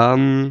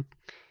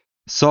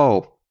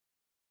 So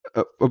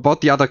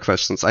about the other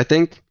questions, I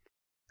think.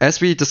 As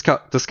we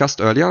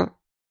discussed earlier,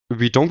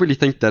 we don't really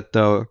think that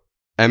the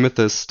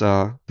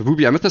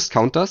Ruby Amethyst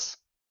counters,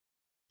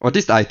 or at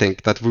least I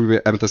think that Ruby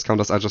Amethyst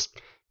counters are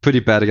just pretty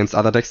bad against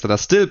other decks that are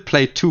still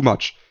played too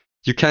much.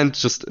 You can't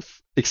just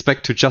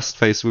expect to just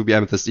face Ruby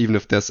Amethyst, even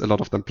if there's a lot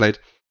of them played,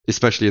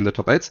 especially in the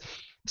top 8s.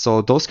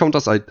 So those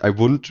counters I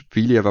wouldn't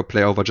really ever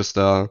play over just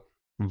a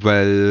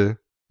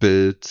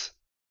well-built,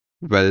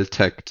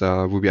 well-tagged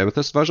Ruby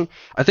Amethyst version.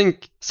 I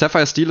think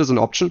Sapphire Steel is an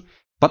option,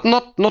 but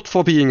not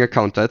for being a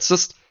counter. It's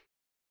just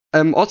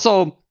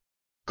also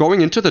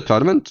going into the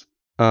tournament,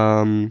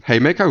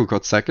 Haymaker, who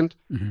got second,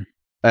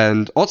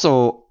 and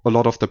also a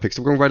lot of the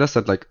Pixelgong writers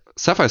said like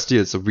Sapphire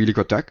Steel is a really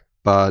good deck,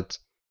 but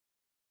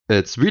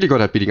it's really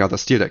good at beating other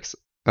steel decks.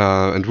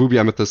 And Ruby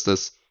Amethyst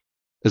is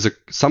a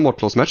somewhat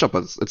close matchup,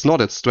 but it's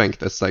not its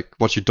strength. It's like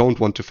what you don't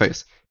want to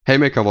face.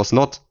 Haymaker was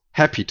not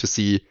happy to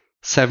see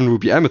 7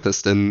 Ruby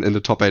Amethyst in the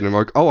top 8 and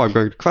like, oh, I'm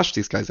going to crush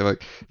these guys. They're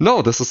like,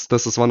 no, this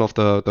is one of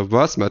the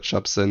worst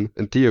matchups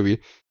in theory.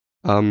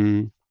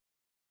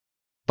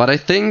 But I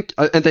think,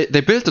 and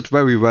they built it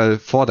very well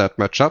for that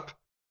matchup.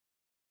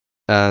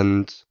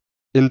 And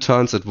in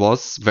turns, it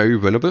was very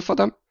winnable for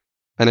them.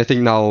 And I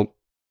think now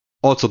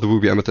also the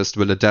Ruby Amethyst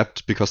will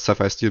adapt because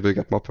Sapphire Steel will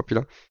get more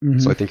popular.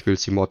 So I think we'll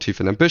see more Teeth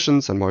and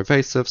Ambitions and more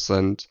Evasives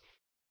and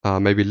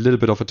maybe a little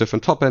bit of a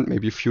different top end,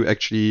 maybe a few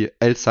actually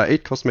Elsa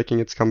 8-cost making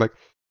its comeback.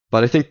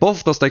 But I think both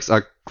of those decks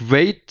are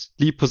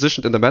greatly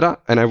positioned in the meta,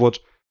 and I would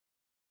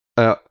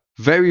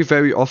very,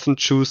 very often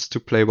choose to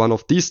play one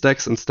of these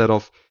decks instead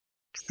of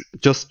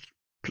just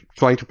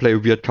trying to play a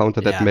weird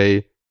counter that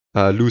may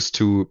lose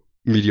to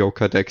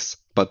mediocre decks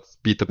but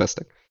beat the best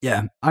deck.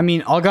 Yeah, I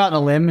mean, I'll go out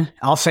on a limb.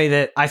 I'll say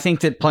that I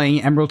think that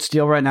playing Emerald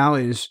Steel right now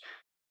is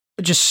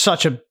just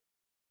such a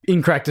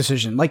incorrect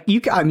decision. Like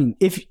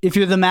if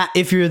you're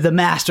the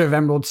master of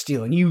Emerald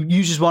Steel and you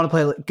just want to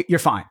play, you're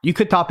fine. You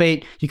could top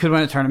 8, you could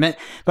win a tournament,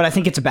 but I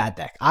think it's a bad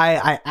deck.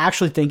 I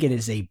actually think it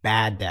is a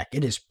bad deck.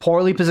 It is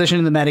poorly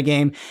positioned in the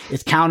metagame.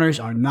 Its counters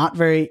are not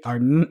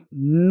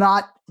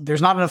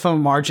there's not enough of a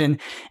margin,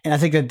 and I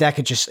think the deck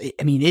it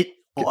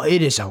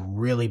is a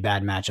really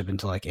bad matchup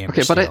into like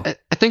Amber Steel. But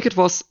I think it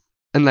was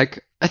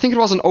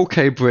an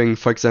okay bring,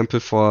 for example,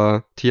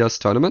 for Tia's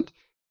tournament.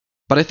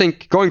 But I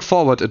think going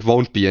forward, it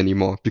won't be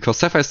anymore because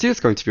Sapphire Steel is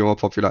going to be more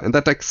popular, and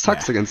that deck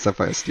sucks against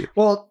Sapphire Steel.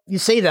 Well, you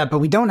say that, but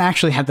we don't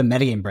actually have the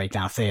metagame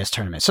breakdown of Thea's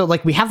tournament. So,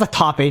 like, we have the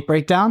top 8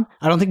 breakdown.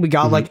 I don't think we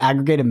got, like,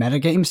 aggregated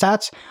metagame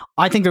stats.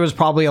 I think there was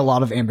probably a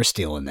lot of Amber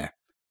Steel in there.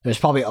 There's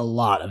probably a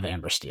lot of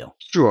Amber Steel.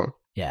 Sure.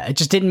 Yeah, it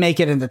just didn't make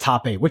it in the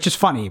top 8, which is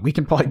funny. We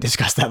can probably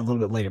discuss that a little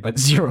bit later, but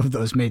 0 of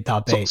those made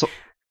top 8. So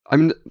I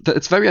mean,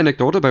 it's very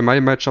anecdotal. By my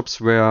matchups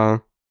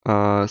where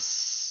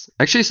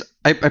Actually,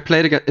 I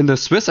played against, in the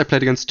Swiss, I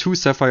played against 2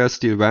 Sapphire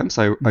Steel Rams.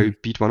 I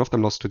beat one of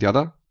them, lost to the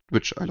other,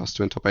 which I lost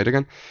to in top 8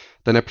 again.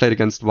 Then I played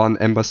against 1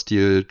 Ember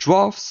Steel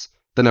Dwarfs.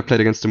 Then I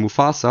played against the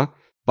Mufasa.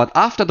 But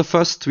after the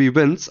first 3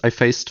 wins, I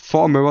faced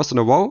 4 mirrors in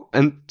a row,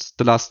 and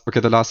the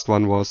last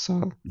one was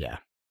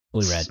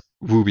Blue-red.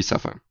 Ruby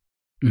Sapphire.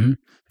 Mm-hmm.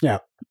 Yeah.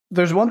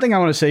 There's one thing I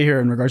want to say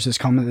here in regards to this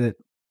comment that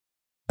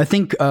I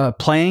think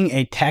playing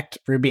a teched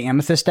Ruby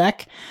Amethyst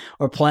deck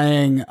or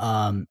playing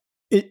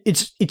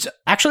it's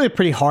actually a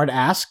pretty hard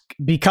ask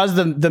because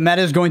the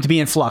meta is going to be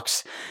in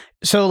flux.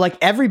 So like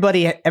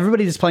everybody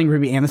that's playing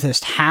Ruby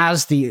Amethyst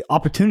has the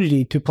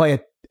opportunity to play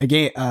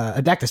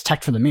a deck that's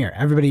teched for the mirror.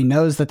 Everybody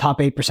knows the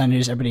top 8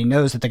 percentages. Everybody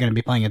knows that they're going to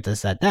be playing at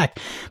that deck.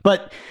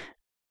 But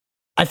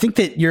I think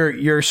that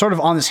you're sort of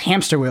on this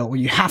hamster wheel where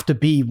you have to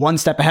be one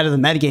step ahead of the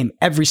metagame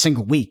every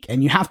single week,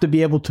 and you have to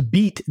be able to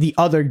beat the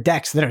other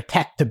decks that are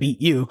tech to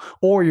beat you,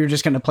 or you're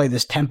just going to play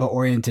this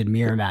tempo-oriented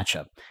mirror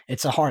matchup.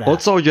 It's a hard ask.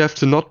 Also, you have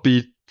to not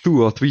be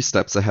 2 or 3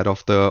 steps ahead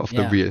of the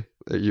wheel.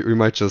 You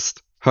might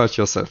just hurt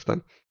yourself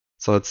then.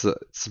 So it's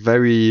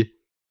very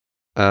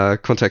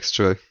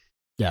contextual.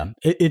 Yeah,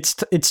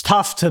 it's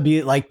tough to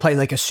be like play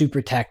like a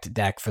super teched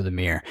deck for the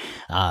mirror.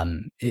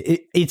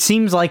 It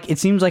seems like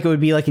it would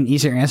be like an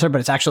easier answer, but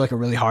it's actually like a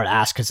really hard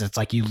ask because it's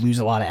like you lose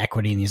a lot of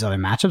equity in these other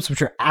matchups,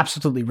 which are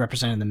absolutely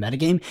represented in the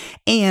metagame.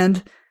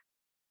 And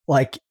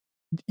like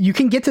you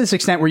can get to this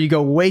extent where you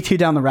go way too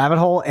down the rabbit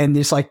hole, and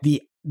there's like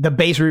the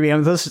base Ruby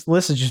Amethyst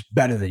list is just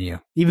better than you.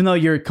 Even though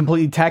you're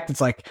completely teched,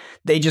 it's like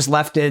they just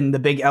left in the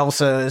big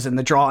Elsas and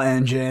the draw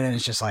engine, and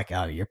it's just like,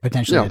 oh, you're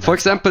potentially. Yeah, for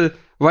example,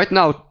 right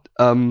now,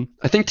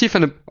 I think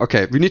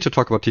okay, we need to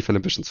talk about Thief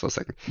Inhibitions for a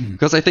second.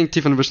 Because I think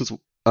Thief Inhibitions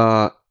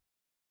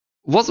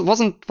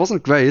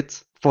wasn't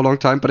great for a long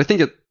time, but I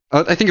think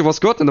it was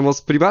good, and it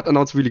was pretty bad, and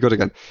now it's really good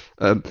again.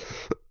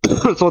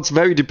 So it's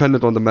very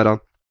dependent on the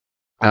meta.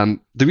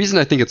 The reason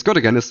I think it's good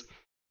again is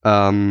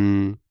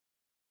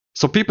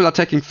so people are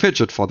taking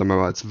Fidget for the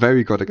mirror. It's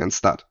very good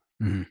against that.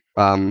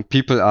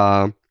 People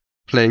are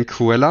playing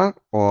Cruella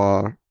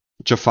or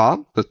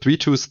Jafar, the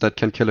 3/2s that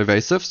can kill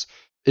evasives,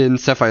 in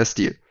Sapphire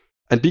Steel.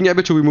 And being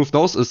able to remove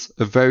those is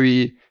a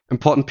very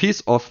important piece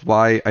of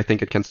why I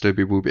think it can still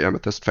be Ruby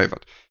Amethyst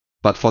favored.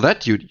 But for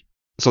that,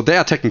 so they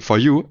are attacking for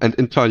you, and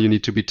in turn you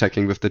need to be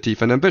attacking with the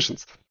Thief and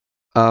Ambitions.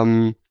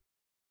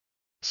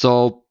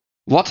 So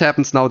what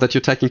happens now that you're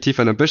attacking Thief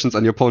and Ambitions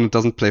and your opponent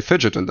doesn't play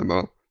Fidget in the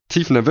mirror?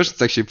 Thief and Ambitions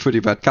is actually a pretty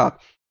bad card.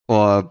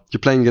 Or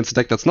you're playing against a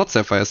deck that's not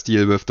Sapphire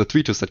Steel with the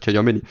 3/2s that kill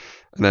your mini.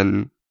 And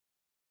then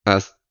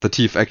the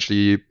Thief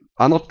actually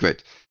are not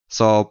great.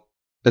 So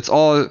it's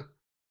all,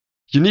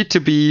 you need to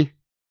be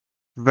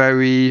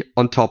very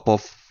on top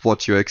of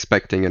what you're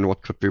expecting and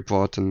what could be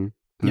brought in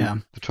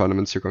the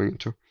tournaments you're going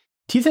into.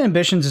 Teeth and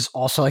Ambitions is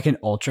also like an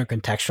ultra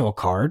contextual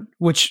card,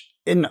 which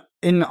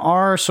in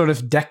our sort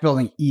of deck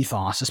building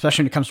ethos,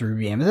 especially when it comes to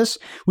Ruby Amethyst,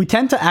 we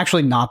tend to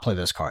actually not play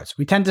those cards.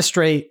 We tend to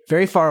stray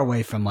very far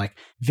away from like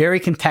very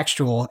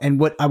contextual and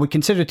what I would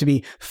consider to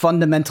be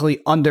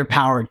fundamentally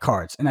underpowered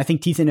cards. And I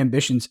think Teeth and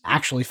Ambitions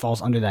actually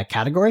falls under that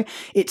category.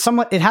 It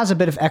has a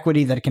bit of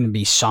equity that it can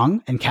be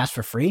sung and cast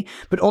for free,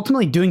 but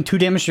ultimately doing 2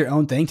 damage to your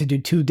own thing to do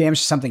 2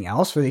 damage to something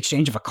else for the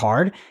exchange of a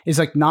card is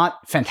like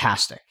not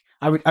fantastic.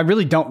 I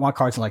really don't want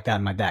cards like that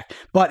in my deck.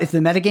 But if the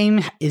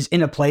metagame is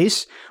in a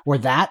place where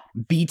that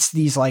beats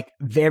these like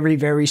very,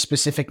 very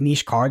specific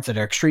niche cards that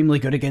are extremely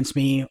good against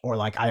me, or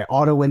like I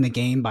auto win the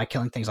game by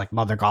killing things like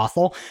Mother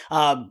Gothel,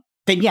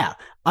 then yeah,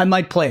 I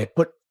might play it.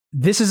 But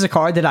this is a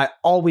card that I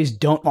always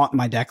don't want in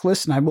my deck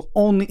list, and I will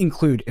only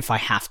include if I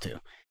have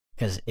to,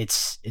 because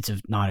it's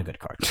not a good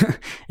card.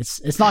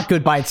 It's not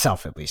good by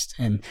itself, at least.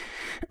 And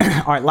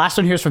all right, last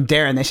one here is from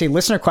Darren. They say,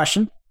 listener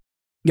question.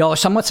 Y'all are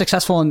somewhat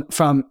successful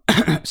from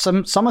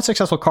somewhat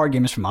successful card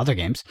gamers from other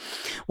games.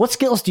 What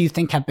skills do you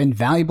think have been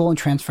valuable in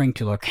transferring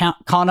to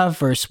Lorcana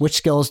versus which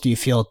skills do you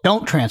feel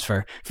don't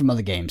transfer from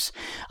other games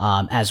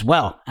as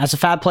well? As a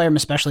Fab player, I'm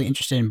especially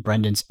interested in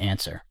Brendan's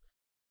answer.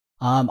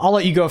 I'll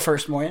let you go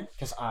first, Moyen,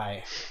 because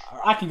I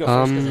can go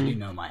first because I do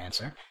know my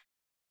answer.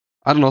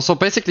 I don't know. So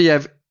basically,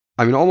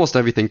 almost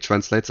everything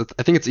translates.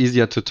 I think it's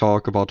easier to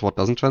talk about what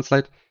doesn't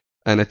translate.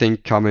 And I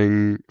think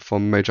coming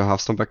from major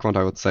Hearthstone background,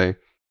 I would say,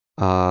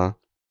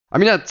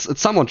 it's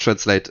somewhat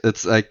translate.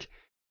 It's like,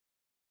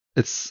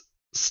 it's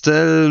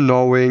still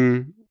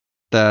knowing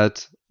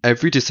that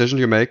every decision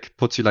you make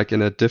puts you like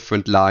in a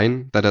different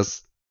line that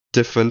has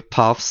different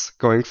paths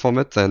going from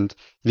it, and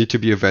you need to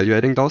be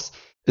evaluating those.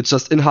 It's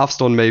just in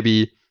Hearthstone,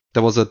 maybe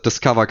there was a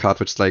discover card,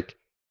 which is like,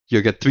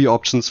 you get 3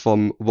 options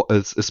from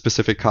a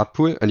specific card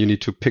pool, and you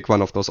need to pick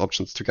one of those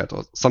options to get,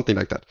 or something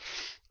like that.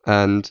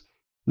 And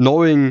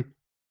knowing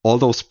all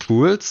those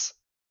pools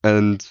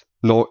and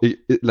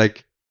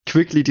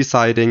quickly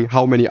deciding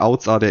how many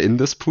outs are there in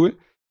this pool,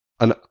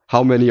 and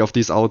how many of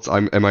these outs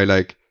am I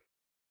like,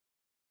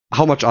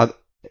 how much are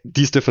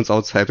these different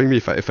outs helping me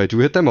if I do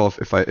hit them, or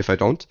if I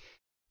don't.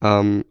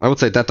 I would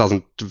say that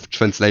doesn't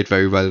translate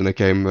very well in a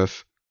game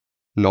with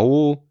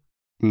no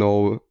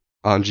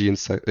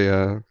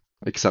RNG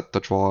except the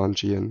draw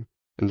RNG in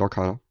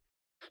Lorcana.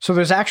 So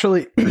there's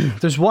actually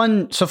there's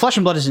one. So Flesh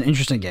and Blood is an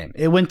interesting game.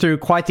 It went through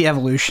quite the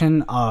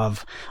evolution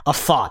of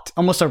thought,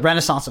 almost a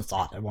renaissance of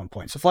thought at one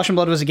point. So Flesh and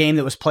Blood was a game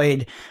that was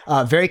played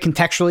very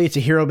contextually. It's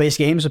a hero-based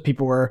game, so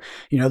people were,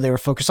 they were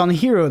focused on the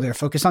hero, they were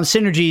focused on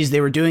synergies,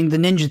 they were doing the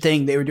ninja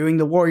thing, they were doing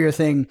the warrior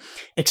thing,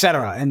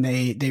 etc. And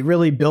they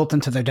really built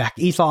into their deck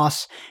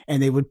ethos,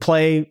 and they would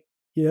play,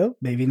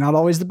 maybe not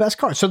always the best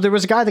cards. So there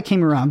was a guy that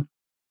came around.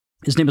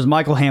 His name is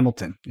Michael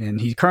Hamilton,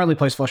 and he currently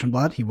plays Flesh and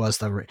Blood. He was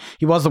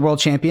the world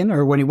champion,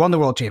 or when he won the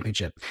world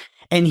championship,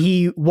 and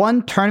he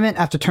won tournament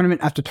after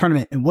tournament after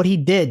tournament. And what he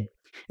did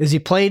is he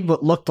played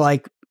what looked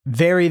like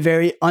very,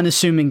 very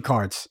unassuming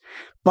cards.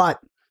 But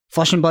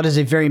Flesh and Blood is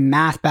a very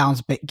math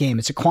balanced game.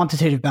 It's a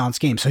quantitative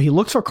balanced game. So he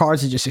looked for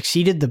cards that just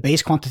exceeded the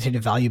base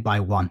quantitative value by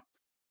 1,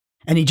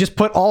 and he just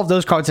put all of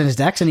those cards in his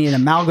decks, and he had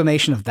an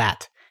amalgamation of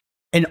that.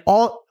 And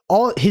all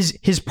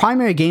his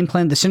primary game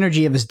plan, the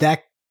synergy of his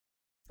deck.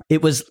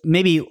 It was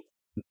maybe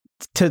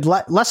to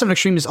less of an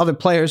extreme as other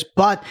players,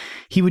 but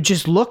he would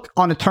just look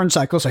on a turn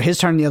cycle, so his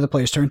turn and the other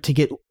player's turn, to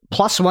get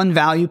 +1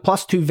 value,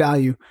 +2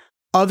 value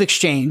of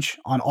exchange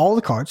on all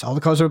the cards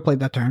that were played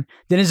that turn,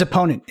 than his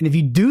opponent. And if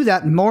you do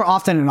that more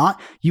often than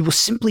not, you will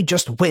simply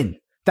just win.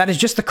 That is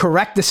just the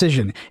correct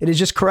decision. It is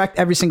just correct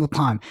every single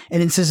time.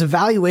 And it's this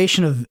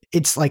evaluation of,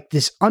 it's like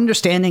this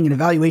understanding and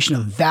evaluation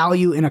of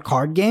value in a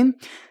card game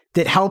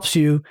that helps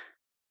you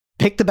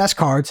pick the best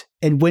cards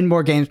and win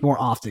more games more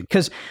often.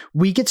 Because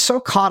we get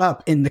so caught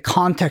up in the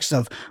context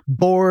of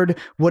board.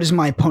 What is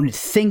my opponent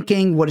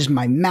thinking? What is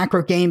my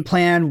macro game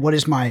plan?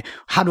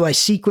 How do I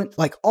sequence?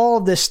 Like all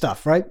of this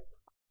stuff, right?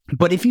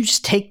 But if you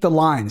just take the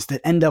lines that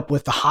end up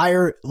with a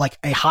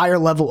higher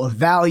level of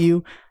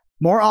value,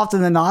 more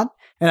often than not,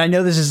 and I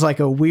know this is like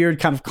a weird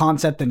kind of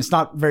concept and it's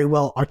not very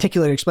well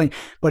articulated or explained,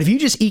 but if you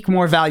just eke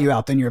more value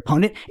out than your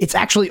opponent, it's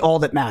actually all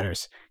that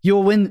matters.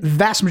 You'll win the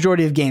vast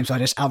majority of games by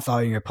just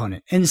outvaluing your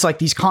opponent. And it's like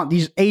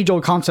these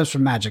age-old concepts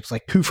from Magic, it's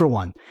like 2 for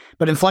 1.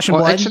 But in Flesh and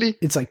Blood, actually,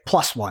 it's like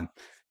 +1.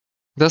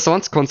 There's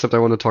one concept I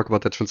want to talk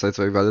about that translates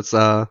very well. It's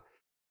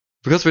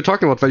because we're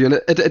talking about value,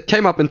 and it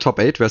came up in top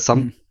 8, where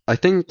I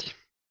think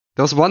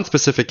there was one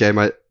specific game,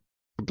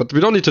 but we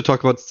don't need to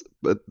talk about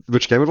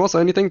which game it was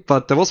or anything,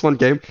 but there was one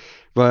game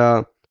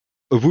where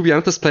a Ruby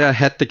Amethyst player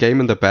had the game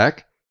in the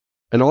bag,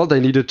 and all they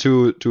needed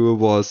to do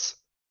was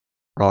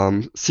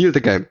seal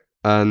the game.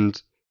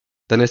 And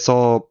then I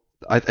saw,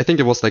 I think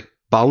it was like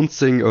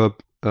bouncing a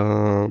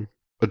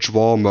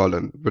draw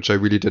Merlin, which I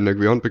really didn't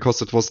agree on,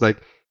 because it was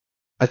like,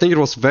 I think it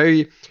was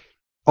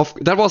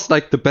that was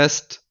like the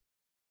best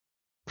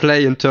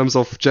play in terms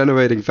of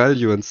generating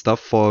value and stuff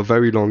for a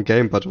very long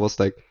game, but it was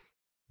like,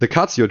 the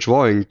cards you're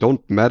drawing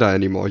don't matter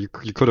anymore. You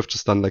could have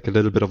just done like a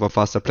little bit of a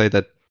faster play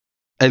that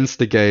ends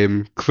the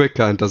game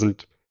quicker and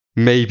doesn't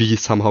maybe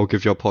somehow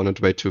give your opponent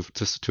a way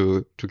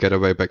to get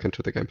away back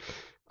into the game.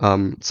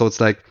 So it's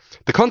like,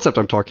 the concept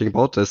I'm talking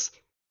about is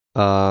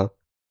that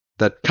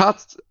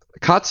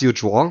cards you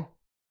draw.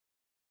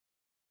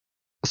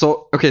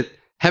 So, okay,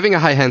 having a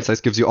high hand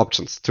size gives you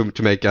options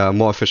to make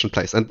more efficient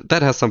plays, and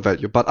that has some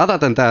value. But other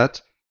than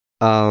that,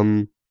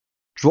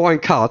 drawing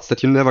cards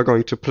that you're never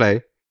going to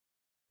play,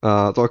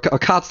 or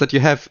cards that you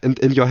have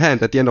in your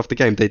hand at the end of the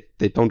game,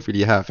 they don't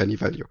really have any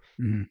value.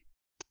 Mm-hmm.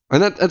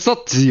 And it's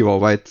not 0,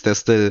 right? There's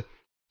still,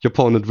 your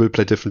opponent will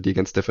play differently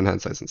against different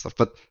hand sizes and stuff,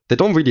 but they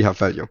don't really have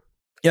value.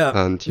 Yeah.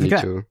 And you need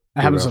to...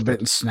 It happens a bit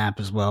in Snap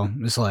as well.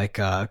 It's like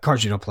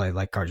cards you don't play,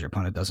 like cards your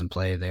opponent doesn't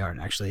play. They aren't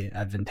actually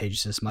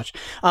advantageous as much.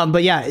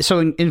 But yeah, so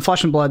in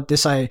Flesh and Blood,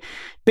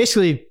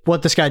 basically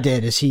what this guy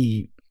did is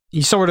he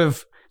sort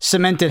of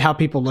cemented how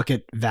people look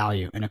at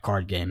value in a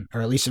card game,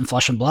 or at least in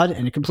Flesh and Blood,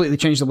 and it completely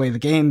changed the way of the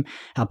game,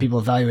 how people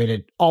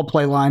evaluated all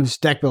play lines,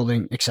 deck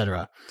building,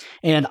 etc.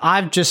 And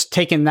I've just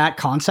taken that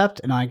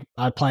concept and I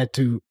apply it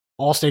to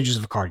all stages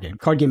of a card game,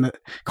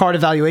 card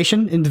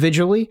evaluation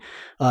individually,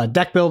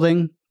 deck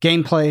building,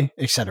 gameplay,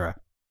 etc.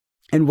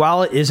 And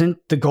while it isn't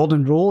the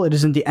golden rule, it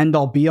isn't the end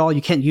all be all,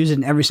 you can't use it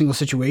in every single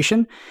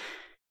situation.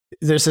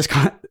 There's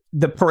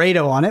the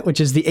Pareto on it, which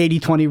is the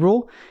 80-20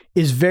 rule,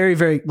 is very,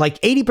 very, like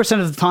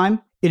 80% of the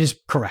time, it is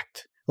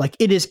correct. Like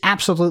it is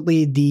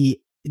absolutely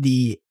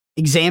the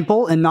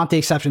example and not the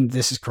exception.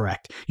 This is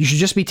correct. You should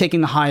just be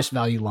taking the highest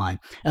value line.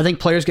 I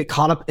think players get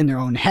caught up in their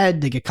own head.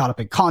 They get caught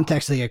up in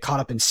context. They get caught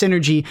up in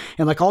synergy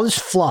and like all this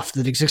fluff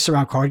that exists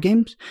around card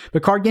games.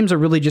 But card games are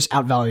really just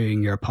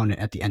outvaluing your opponent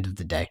at the end of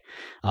the day.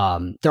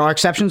 There are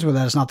exceptions where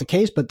that is not the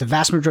case, but the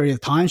vast majority of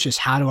the time, it's just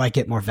how do I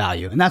get more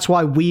value? And that's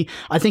why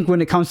I think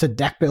when it comes to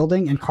deck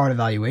building and card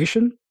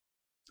evaluation,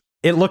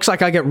 it looks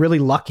like I get really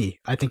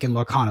lucky, I think, in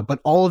Lorcana. But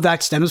all of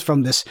that stems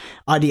from this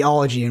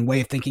ideology and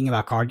way of thinking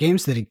about card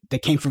games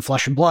that came from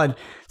Flesh and Blood,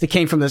 that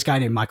came from this guy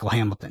named Michael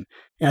Hamilton.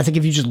 And I think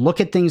if you just look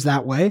at things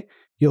that way,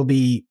 you'll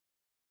be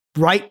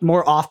right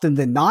more often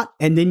than not.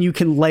 And then you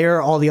can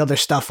layer all the other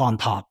stuff on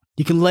top.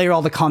 You can layer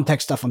all the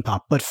context stuff on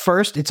top. But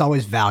first, it's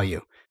always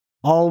value.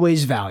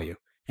 Always value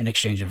and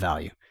exchange of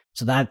value.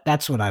 So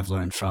that's what I've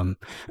learned from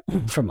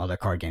other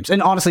card games.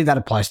 And honestly, that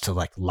applies to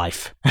like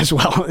life as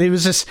well. It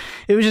was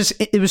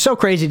so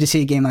crazy to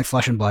see a game like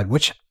Flesh and Blood,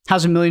 which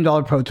has $1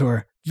 million Pro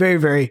Tour very,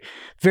 very,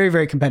 very,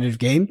 very competitive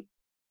game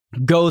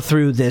go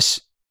through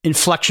this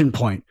inflection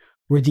point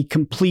where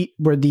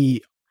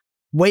the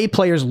way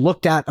players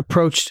looked at,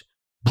 approached,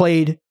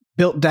 played,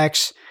 built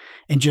decks,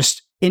 and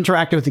just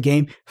interacted with the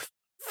game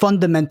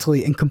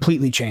fundamentally and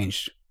completely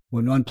changed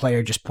when one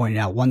player just pointed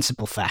out one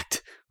simple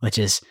fact, which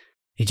is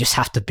you just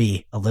have to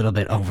be a little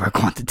bit over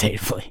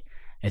quantitatively.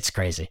 It's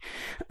crazy.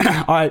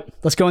 All right,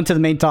 let's go into the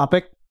main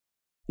topic,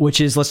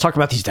 which is let's talk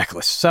about these deck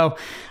lists. So,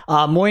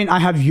 Moyen, I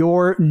have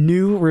your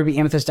new Ruby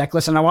Amethyst deck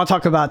list, and I want to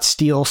talk about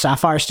Steel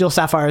Sapphire. Steel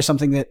Sapphire is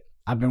something that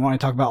I've been wanting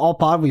to talk about all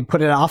pod. We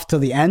put it off till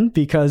the end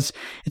because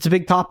it's a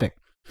big topic.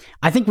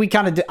 I think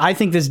I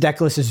think this deck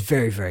list is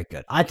very, very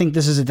good. I think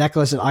this is a deck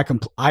list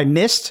that I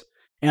missed,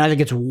 and I think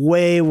it's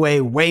way,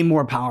 way, way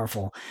more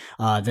powerful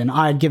than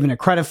I had given it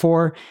credit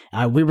for.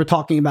 We were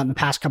talking about in the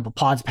past couple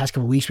pods, past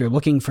couple weeks, we were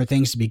looking for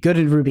things to be good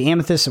in Ruby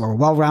Amethyst or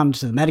well-rounded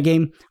to the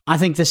metagame. I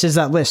think this is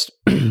that list.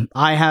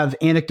 I have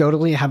a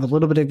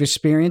little bit of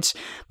experience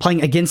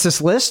playing against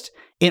this list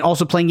and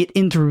also playing it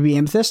into Ruby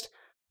Amethyst.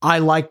 I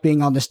like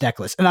being on this deck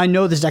list. And I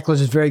know this deck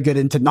list is very good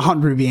into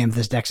non-Ruby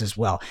Amethyst decks as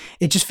well.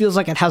 It just feels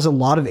like it has a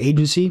lot of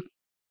agency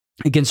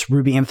against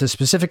Ruby Amethyst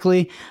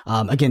specifically.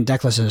 Again,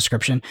 deck list and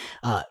description.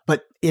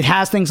 But it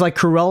has things like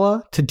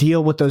Cruella to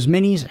deal with those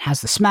minis. It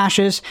has the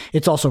smashes.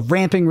 It's also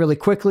ramping really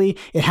quickly.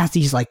 It has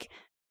these the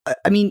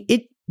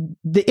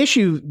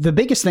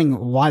biggest thing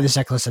why this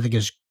deck list I think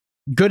is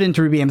good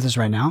into Ruby Amethyst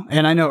right now,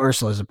 and I know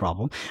Ursula is a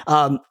problem,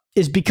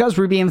 is because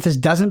Ruby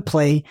Amethyst doesn't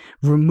play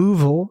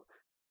removal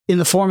in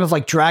the form of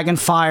like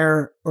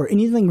Dragonfire or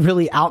anything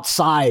really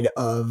outside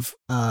of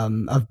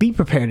Be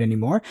Prepared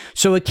anymore.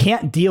 So it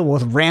can't deal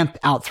with ramped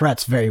out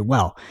threats very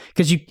well.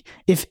 Because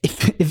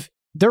if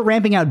they're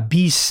ramping out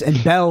beasts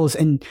and bells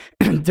and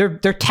they're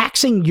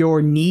taxing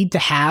your need to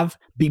have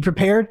Be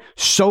Prepared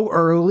so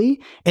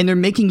early, and they're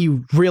making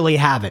you really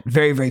have it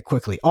very, very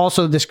quickly.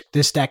 Also,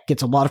 this deck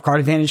gets a lot of card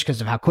advantage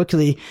because of how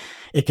quickly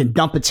it can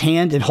dump its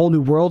hand in Whole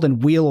New World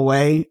and wheel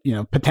away,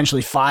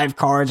 potentially 5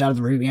 cards out of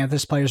the Ruby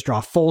Amethyst players,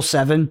 draw full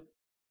 7.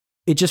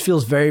 It just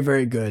feels very,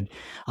 very good.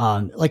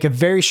 Like a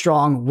very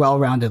strong,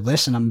 well-rounded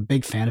list, and I'm a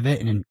big fan of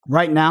it. And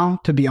right now,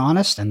 to be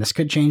honest, and this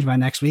could change by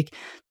next week,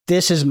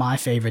 this is my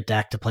favorite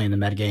deck to play in the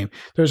metagame.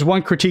 There's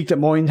one critique that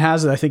Moyen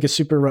has that I think is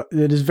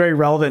that is very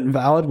relevant and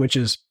valid, which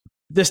is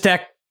this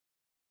deck,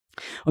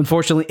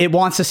 unfortunately, it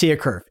wants to see a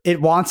curve. It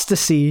wants to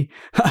see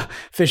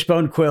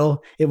Fishbone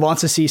Quill. It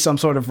wants to see some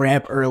sort of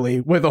ramp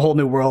early with a Whole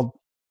New World,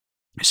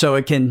 so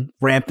it can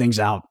ramp things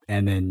out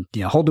and then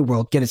Whole New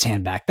World, get its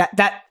hand back.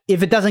 That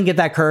if it doesn't get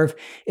that curve,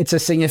 it's a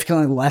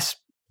significantly less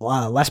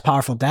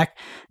powerful deck.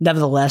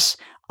 Nevertheless,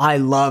 I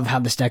love how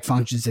this deck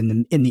functions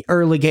in the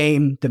early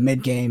game, the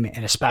mid game,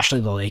 and especially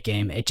the late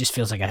game. It just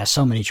feels like it has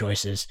so many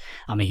choices.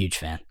 I'm a huge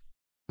fan.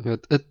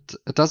 It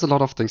does a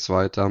lot of things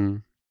right.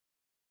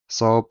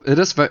 So it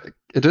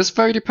is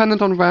very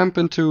dependent on ramp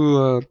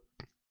into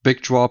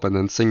big drop and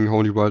then singing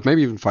Holy World,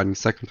 maybe even finding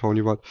second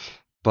Holy World.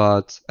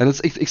 And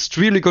it's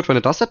extremely good when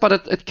it does that,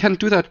 but it can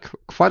do that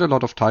quite a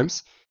lot of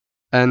times.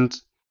 And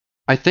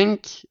I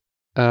think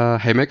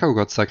Haymaker, who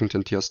got second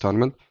in TS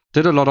tournament,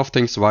 did a lot of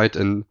things right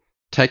in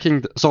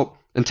taking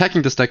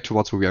this deck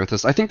towards Ruby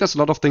Amethyst. I think there's a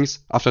lot of things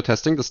after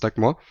testing this deck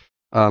more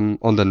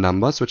on the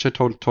numbers, which I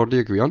totally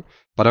agree on.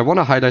 But I want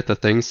to highlight the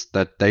things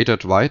that they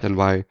did right and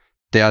why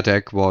their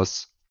deck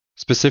was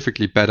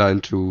specifically better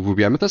into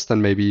Ruby Amethyst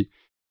than maybe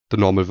the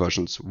normal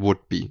versions would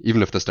be,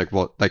 even if this deck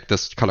was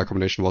this color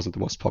combination wasn't the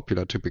most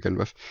popular to begin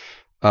with.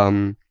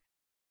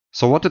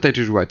 So what did they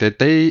do right?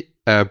 They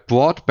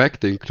brought back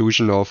the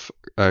inclusion of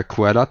a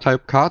Cruella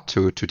type card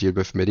to deal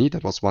with Mini.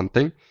 That was one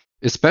thing.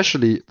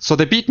 Especially, so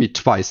they beat me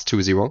twice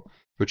 2-0,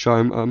 which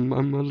I'm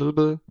a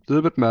little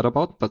bit mad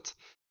about. But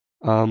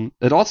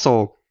it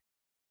also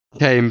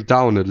came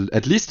down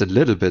at least a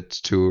little bit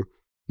to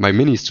my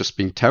minis just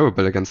being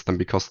terrible against them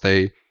because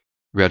they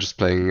were just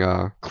playing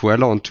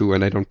Cruella on 2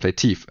 and I don't play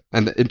Thief.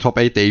 And in top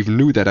 8 they even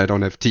knew that I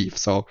don't have Thief,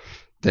 so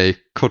they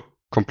could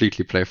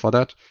completely play for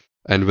that.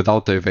 And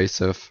without the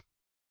evasive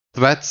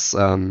threats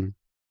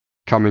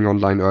coming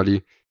online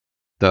early,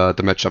 the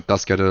matchup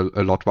does get a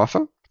lot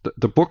rougher.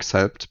 The books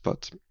helped,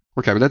 but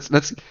okay,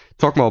 let's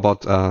talk more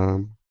about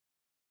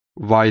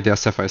why their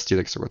Sapphire Steel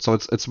decks are good. So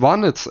it's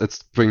one, it's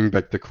bringing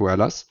back the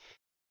Cruellas.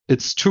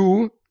 It's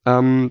two,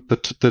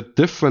 the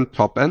different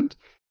top end.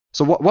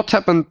 So what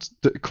happened?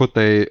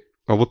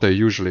 Would they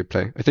usually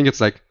play? I think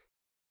it's like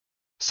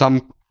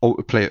some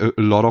play a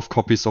lot of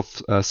copies of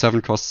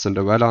 7-cost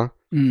Cinderella.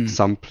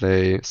 Some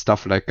play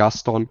stuff like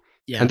Gaston.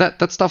 Yeah. And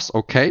that stuff's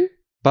okay,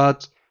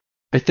 but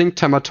I think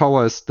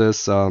Tamatoa is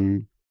this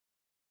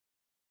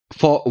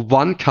for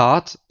one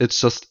card,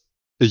 it's just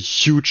a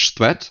huge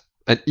threat,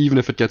 and even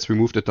if it gets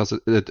removed, it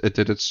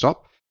did its job.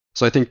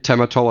 So I think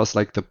Tamatoa is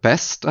like the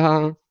best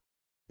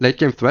late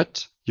game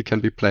threat you can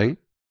be playing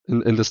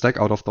in this deck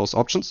out of those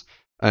options,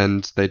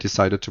 and they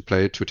decided to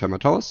play 2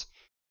 Tamatoas.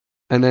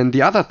 And then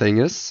the other thing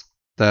is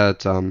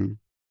that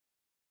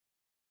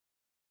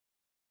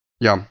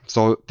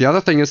so the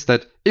other thing is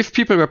that if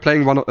people were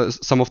playing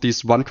some of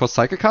these 1-cost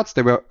cycle cards,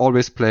 they were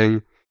always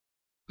playing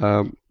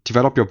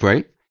develop your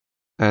brain,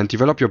 and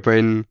develop your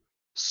brain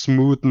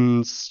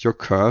smoothens your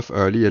curve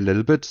early a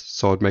little bit,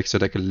 so it makes your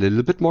deck a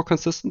little bit more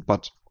consistent,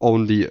 but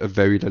only a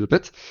very little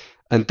bit.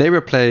 And they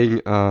were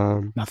playing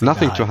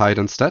Nothing to Hide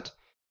instead.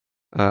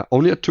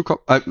 Only at two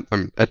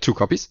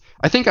copies.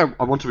 I think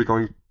I want to be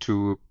going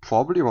to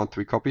probably around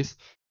 3 copies.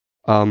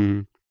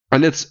 And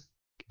it's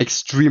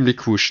extremely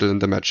crucial in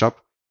the matchup.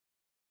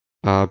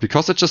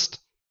 Because it just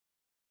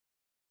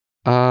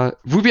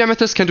Ruby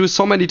Amethyst can do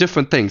so many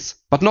different things,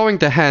 but knowing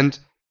their hand,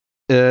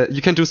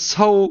 you can do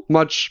so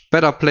much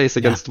better plays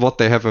against what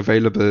they have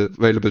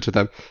available to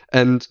them.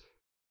 And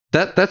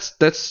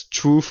that's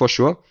true for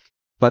sure.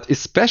 But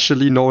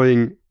especially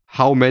knowing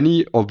how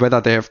many or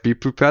whether they have be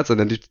prepared, and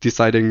then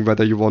deciding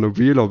whether you want to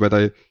wheel or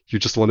whether you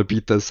just want to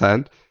beat this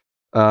hand.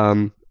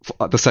 The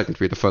second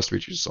wheel, the first wheel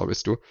you just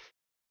always do,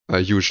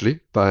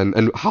 usually. But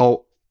and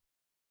how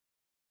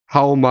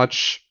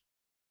much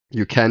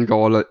you can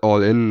go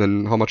all in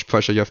and how much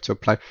pressure you have to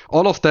apply.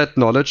 All of that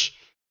knowledge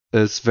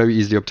is very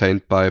easily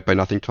obtained by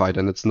Nothing to Hide,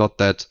 and it's not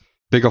that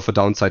big of a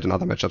downside in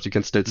other matchups. You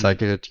can still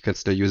cycle it, you can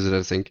still use it,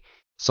 I think.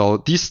 So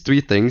these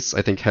 3 things,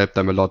 I think, help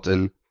them a lot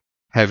in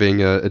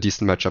having a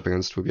decent matchup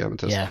against Ruby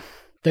Amethyst. Yeah.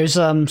 There's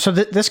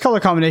this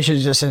color combination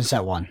is just in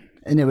set 1.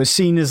 And it was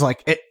seen as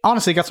like, it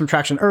honestly got some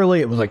traction early.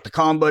 It was like the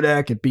combo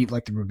deck. It beat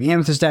like the Ruby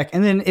Amethyst deck.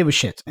 And then it was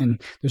shit.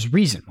 And there's a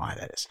reason why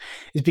that is.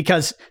 It's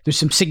because there's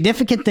some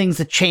significant things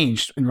that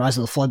changed in Rise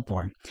of the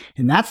Floodborn.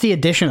 And that's the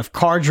addition of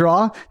card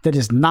draw that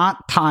is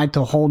not tied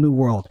to a whole new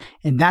world.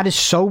 And that is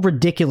so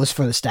ridiculous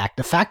for the stack.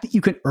 The fact that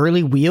you can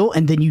early wheel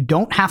and then you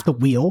don't have to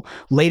wheel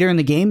later in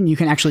the game. You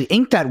can actually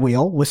ink that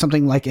wheel with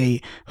something like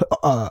a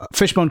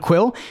Fishbone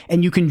Quill.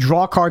 And you can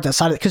draw cards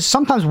outside of it. Because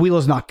sometimes wheel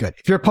is not good.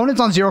 If your opponent's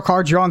on 0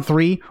 cards, you're on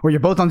 3, or you're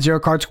both on 0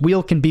 cards,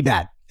 wheel can be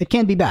bad. It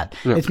can be bad.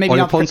 Yeah. It's maybe or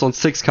your opponent's on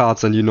 6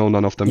 cards and you know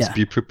none of them Yeah.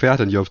 be prepared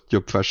and you're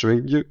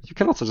pressuring. You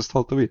can also just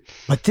hold the wheel.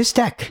 But this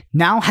deck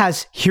now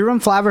has Hiram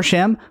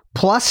Flaversham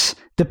plus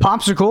the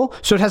Popsicle,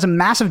 so it has a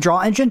massive draw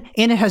engine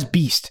and it has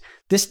Beast.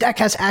 This deck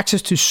has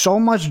access to so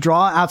much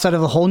draw outside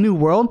of the whole new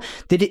world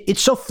that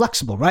it's so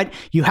flexible, right?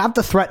 You have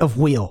the threat of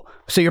wheel.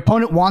 So your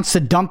opponent wants to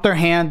dump their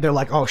hand. They're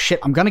like, oh shit,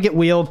 I'm going to get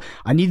wheeled.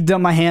 I need to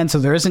dump my hand so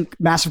there isn't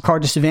massive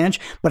card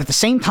disadvantage. But at the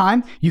same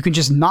time, you can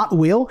just not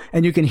wheel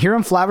and you can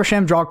Hiram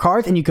Flaversham draw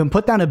cards and you can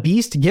put down a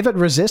Beast, give it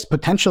resist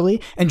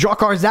potentially, and draw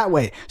cards that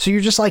way. So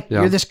you're just like,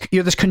 you're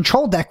this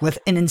control deck with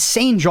an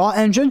insane draw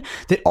engine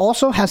that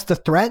also has the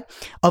threat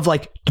of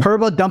like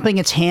turbo dumping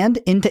its hand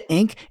into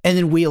ink and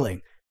then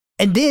wheeling.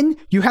 And then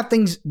you have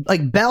things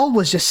like Bell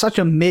was just such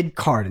a mid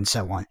card in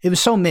set 1. It was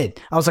so mid.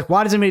 I was like,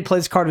 why does anybody play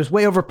this card? It was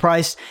way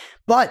overpriced.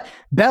 But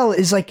Bell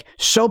is like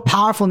so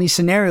powerful in these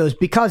scenarios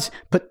because,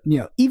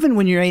 even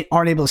when you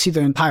aren't able to see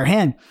their entire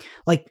hand,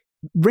 like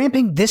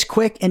ramping this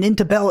quick and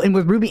into Bell, and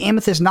with Ruby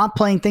Amethyst not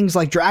playing things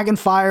like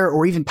Dragonfire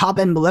or even top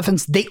end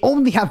Maleficence, they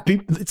only have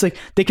it's like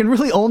they can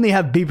really only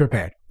have Be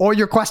Prepared, or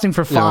you're questing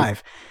for 5.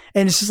 Yeah.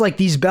 And it's just like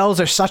these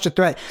bells are such a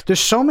threat. There's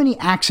so many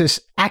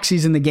axes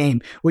in the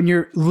game when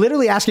you're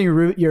literally asking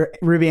your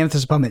Ruby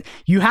Amethyst opponent,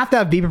 you have to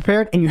have Be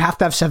Prepared and you have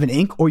to have 7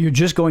 ink or you're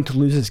just going to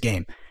lose this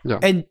game. Yeah.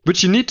 And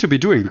which you need to be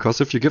doing, because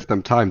if you give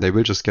them time, they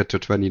will just get to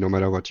 20 no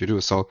matter what you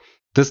do. So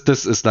this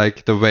is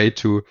like the way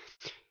to...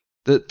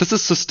 This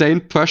is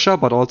sustained pressure,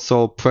 but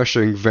also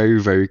pressuring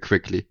very, very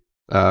quickly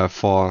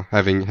for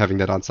having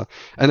that answer.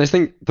 And I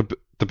think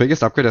the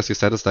biggest upgrade, as you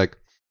said, is like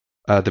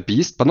the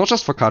Beast, but not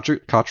just for card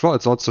draw,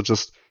 it's also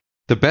just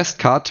the best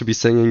card to be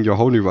singing your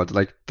whole new world.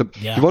 Like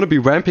you want to be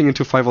ramping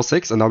into 5 or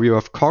 6, and now you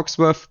have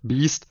Cogsworth,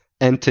 Beast,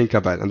 and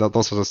Tinkerbell, and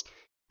those are just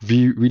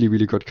really,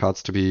 really good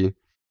cards to be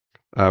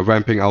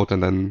ramping out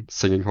and then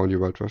singing whole new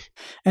world with.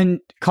 And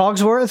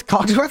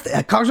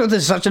Cogsworth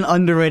is such an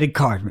underrated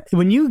card.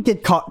 When you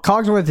get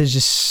Cogsworth is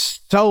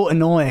just so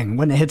annoying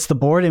when it hits the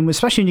board, and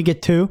especially when you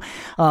get 2.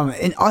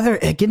 And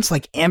against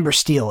like Amber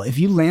Steel, if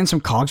you land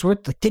some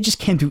Cogsworth, like they just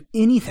can't do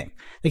anything.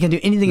 They can't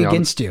do anything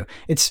against you.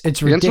 It's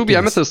ridiculous. Against Ruby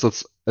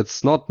Amethyst,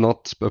 it's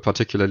not a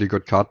particularly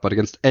good card, but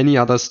against any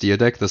other Steel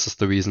deck, this is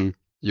the reason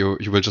you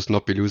will just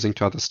not be losing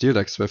to other Steel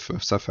decks with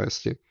Sapphire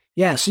Steel.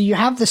 Yeah, so you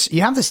have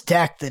this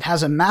deck that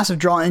has a massive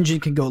draw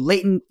engine, can go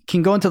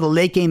into the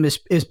late game,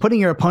 is putting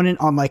your opponent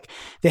on like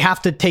they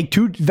have to take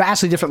 2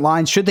 vastly different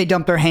lines. Should they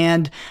dump their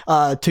hand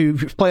to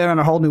play around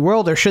a whole new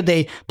world, or should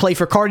they play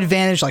for card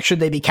advantage? Like, should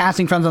they be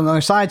casting friends on the other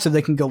side so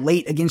they can go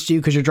late against you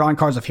because you're drawing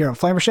cards of Hero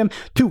Flamersham?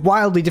 2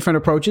 wildly different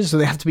approaches, so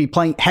they have to be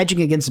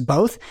hedging against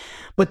both.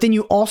 But then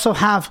you also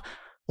have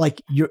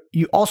like you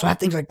also have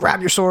things like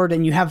Grab Your Sword,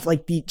 and you have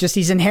like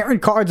these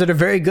inherent cards that are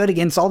very good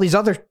against all these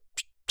other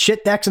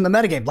shit decks in the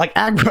metagame, like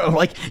aggro.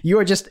 Like, you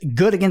are just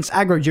good against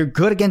aggro, you're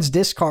good against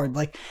discard.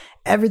 Like,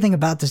 everything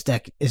about this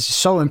deck is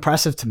so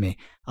impressive to me.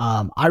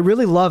 I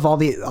really love all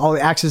the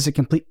axes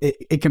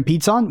it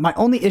competes on. My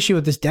only issue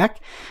with this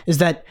deck is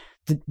that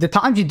the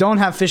times you don't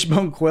have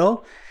Fishbone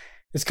Quill,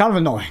 it's kind of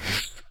annoying.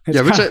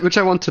 Which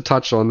I want to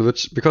touch on,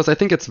 because I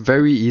think it's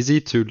very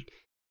easy to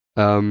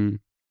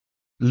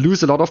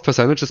lose a lot of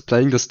percentages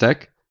playing this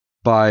deck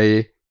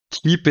by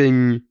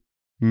keeping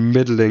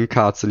middling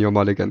cards in your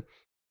mulligan.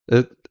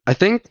 I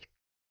think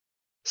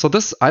So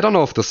this, I don't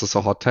know if this is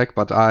a hot take,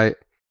 but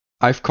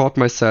I've caught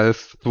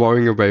myself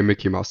throwing away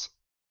Mickey Mouse,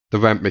 the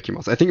ramp Mickey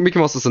Mouse. I think Mickey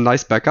Mouse is a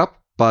nice backup,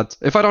 but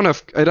if I don't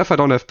have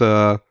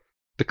the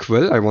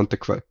quill, I want the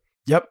quill.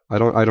 Yep. I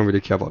don't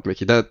really care about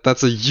Mickey.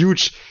 That's a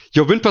huge,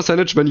 your win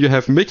percentage when you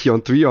have Mickey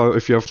on 3 or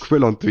if you have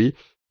quill on 3.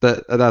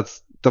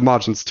 That's the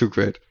margin's too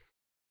great.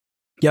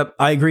 Yep,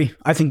 I agree.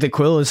 I think the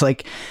quill is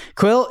like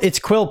quill. It's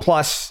quill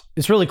plus.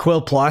 It's really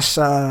quill plus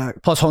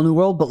plus whole new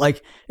world. But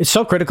like, it's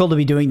so critical to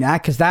be doing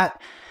that because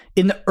that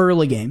in the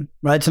early game,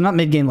 right? So not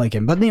mid game, late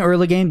game, but in the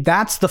early game,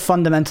 that's the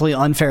fundamentally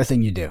unfair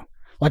thing you do.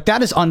 Like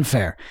that is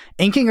unfair.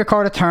 Inking a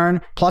card a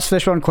turn plus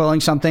fishbone quilling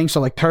something. So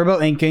like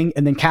turbo inking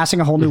and then casting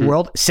a whole new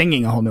world,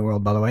 singing a whole new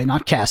world, by the way,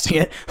 not casting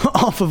it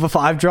off of a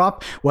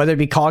 5-drop, whether it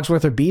be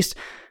Cogsworth or Beast.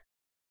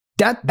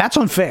 That's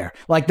unfair.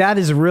 Like that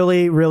is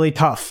really, really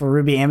tough for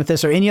Ruby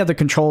Amethyst or any other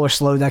control or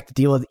slow deck to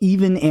deal with,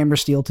 even Amber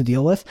Steel to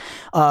deal with.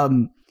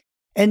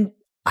 And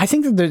I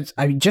think that there's,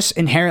 I mean, just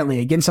inherently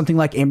against something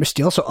like Amber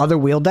Steel, so other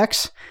wheel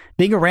decks,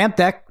 being a ramp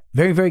deck,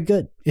 very, very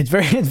good. It's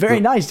very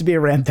nice to be a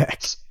ramp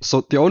deck.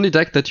 So the only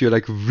deck that you're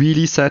like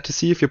really sad to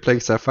see if you're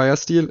playing Sapphire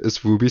Steel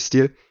is Ruby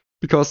Steel,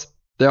 because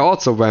they're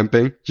also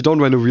ramping. You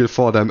don't win a wheel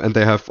for them, and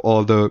they have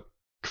all the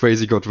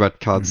crazy good red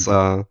cards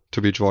to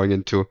be drawing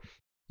into.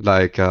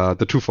 Like the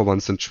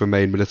 2-for-1s in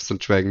Tremaine,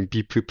 Maleficent Dragon,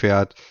 Be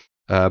Prepared,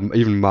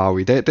 even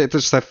Maui. They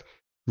just have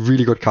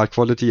really good card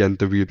quality and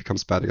the wheel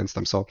becomes bad against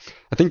them. So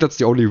I think that's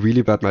the only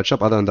really bad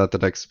matchup. Other than that, the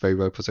deck's very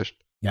well positioned.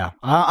 Yeah,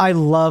 I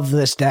love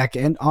this deck.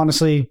 And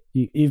honestly,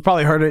 you've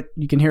probably heard it.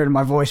 You can hear it in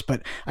my voice,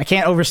 but I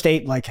can't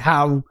overstate like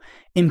how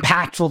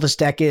impactful this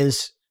deck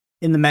is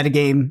in the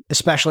metagame,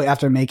 especially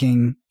after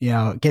making, being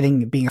a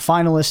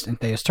finalist in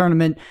Thea's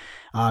tournament.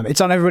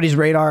 It's on everybody's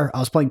radar. I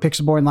was playing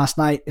Pixelborn last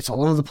night. It's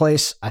all over the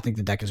place. I think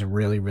the deck is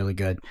really, really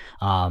good.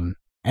 And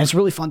it's a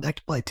really fun deck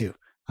to play too.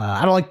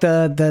 I don't like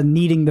the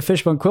needing the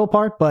fishbone quill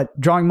part, but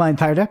drawing my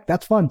entire deck,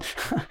 that's fun.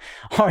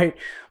 All right,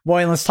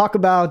 boy, let's talk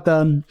about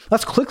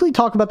let's quickly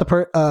talk about the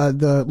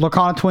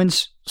Lorcana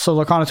twins. So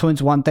Lorcana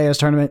twins won Thea's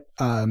tournament,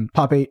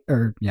 Ruby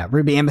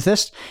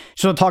Amethyst.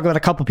 So we'll talk about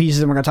a couple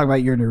pieces and we're going to talk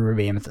about your new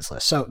Ruby Amethyst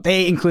list. So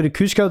they included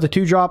Cusco, the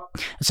 2-drop.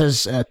 It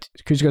says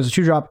Cusco's a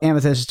 2-drop.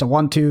 Amethyst, it's a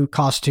 1/2,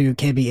 cost 2,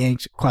 can be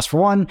inked, quest for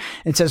 1.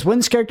 It says when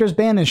this character is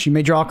banished, you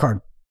may draw a card.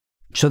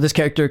 So this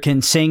character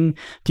can sing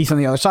Teeth on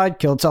the Other Side,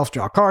 kill itself,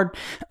 draw a card.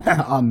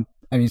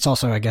 It's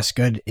also, I guess,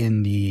 good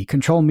in the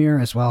control mirror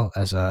as well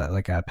as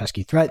a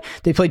pesky threat.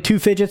 They played 2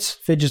 fidgets.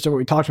 Fidgets are what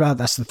we talked about.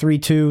 That's the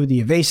 3/2,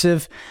 the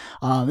evasive.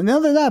 And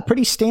other than that,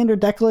 pretty standard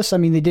deck list. I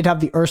mean, they did have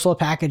the Ursula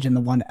package and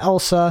the one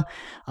Elsa.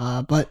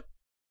 But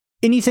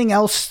anything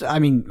else? I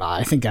mean,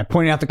 I think I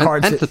pointed out the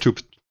cards. And the 2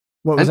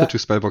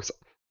 spellbooks,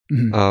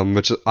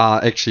 which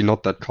are actually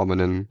not that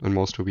common in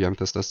most Ruby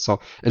Amethyst lists. So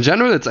in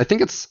general, I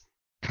think it's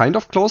kind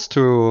of close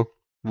to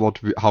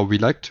how we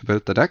like to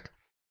build the deck,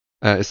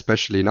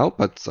 especially now.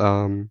 But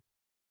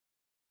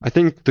I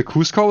think the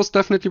Cusco is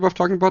definitely worth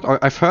talking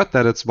about. I've heard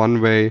that it's one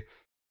way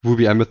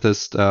Ruby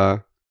Amethyst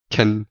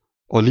can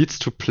or needs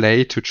to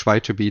play to try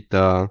to beat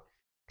the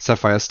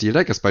Sapphire Steel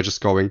deck is by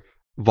just going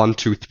 1,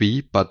 2,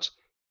 3, but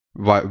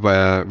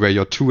where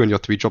your 2 and your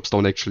 3 drops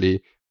don't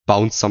actually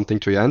bounce something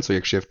to your end, so you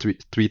actually have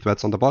three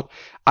threats on the board.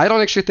 I don't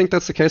actually think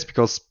that's the case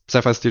because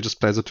Sapphire Steel just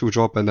plays a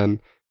 2-drop and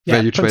then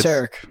value trades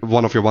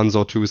one of your 1s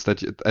or 2s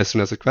that as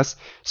soon as it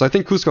quests. So I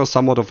think Cusco is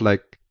somewhat of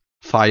like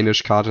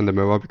fine-ish card in the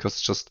mirror because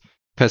it's just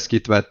pesky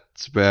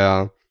threats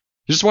where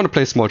you just want to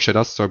play small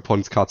shitters, so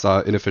opponent's cards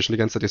are inefficient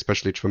against it,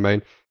 especially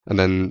Tremaine, and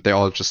then they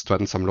all just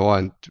threaten some lore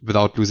and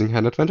without losing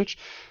hand advantage.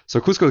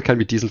 So Cusco can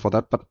be decent for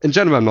that, but in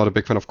general I'm not a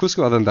big fan of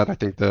Cusco. Other than that, I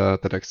think the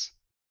deck's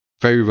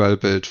very well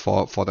built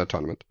for that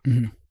tournament.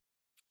 Mm-hmm.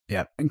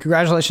 Yeah, and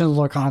congratulations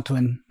to Lorcana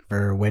Twin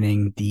for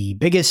winning the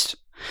biggest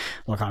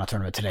Lorcana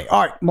tournament today.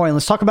 All right, Moyen,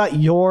 let's talk about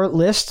your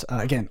list.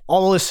 Again,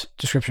 all the list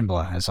description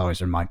below, as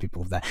always, remind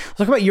people of that. Let's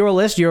talk about your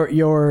list,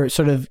 your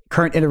sort of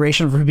current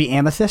iteration of Ruby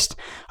Amethyst.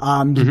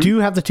 You do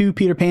have the 2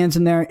 Peter Pans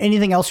in there.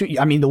 Anything else?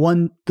 I mean, the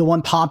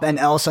one Pop and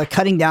Elsa,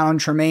 cutting down on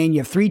Tremaine. You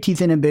have 3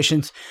 Teeth and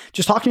Ambitions.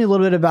 Just talk to me a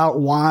little bit about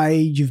why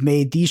you've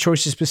made these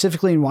choices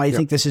specifically and why you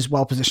think this is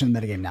well positioned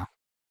in the metagame now.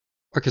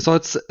 Okay, so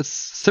it's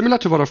similar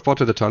to what I've brought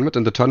to the tournament.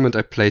 In the tournament,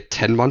 I played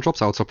 10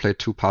 1-drops. I also played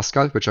 2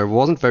 Pascal, which I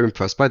wasn't very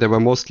impressed by. They were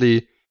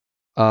mostly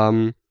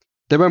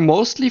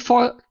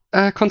for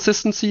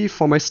consistency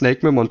for my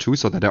Snake Mim on 2,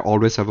 so that I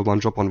always have a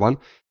 1-drop on 1.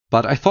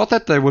 But I thought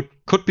that they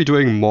could be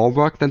doing more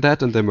work than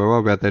that in the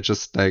mirror, where they're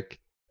just like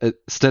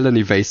still an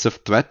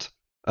evasive threat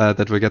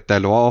that will get their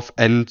lore off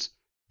and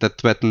that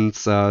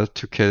threatens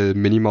to kill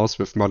Minnie Mouse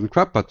with Modern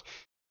Crab. But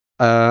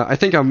I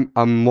think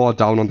I'm more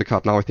down on the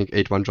card now. I think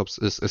 8 1-drops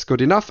is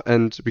good enough,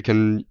 and we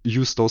can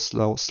use those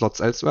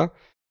slots elsewhere.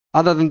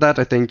 Other than that,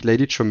 I think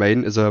Lady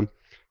Tremaine is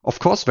of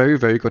course, very,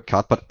 very good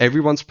card, but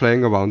everyone's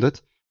playing around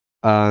it.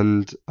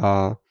 And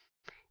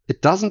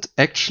it doesn't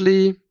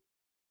actually...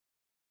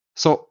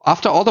 So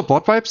after all the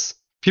board wipes,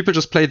 people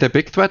just play their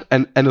big threat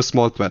and a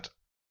small threat.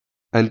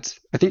 And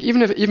I think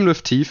even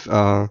with Teeth,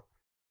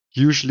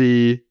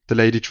 usually the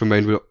Lady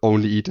Tremaine will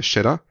only eat a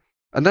shitter.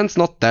 And then it's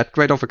not that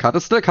great of a card.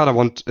 It's still a card I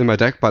want in my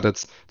deck, but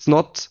it's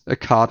not a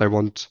card I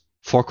want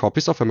 4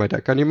 copies of in my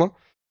deck anymore.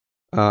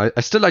 I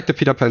still like the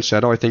Peter Pan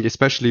Shadow. I think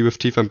especially with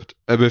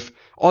with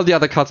all the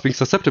other cards being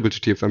susceptible to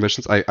Thief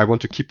Ambitions, I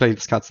want to keep playing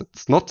this card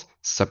that's not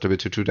susceptible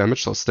to 2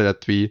 damage, so still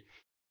at 3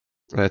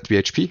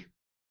 HP.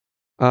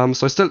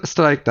 So I still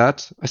like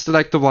that. I still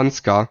like the 1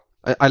 Scar.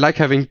 I like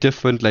having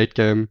different late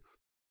game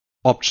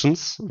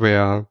options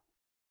where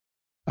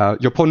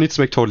your opponent needs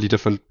to make totally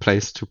different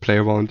plays to play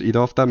around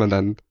either of them, and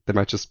then they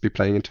might just be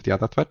playing into the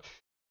other threat.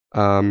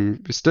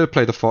 We still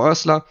play the 4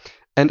 Ursula,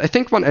 and I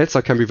think 1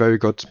 Elsa can be very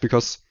good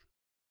because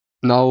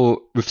now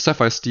with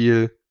Sapphire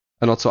Steel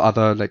and also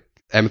other like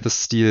Amethyst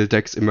Steel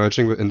decks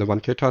emerging in the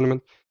 1K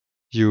tournament,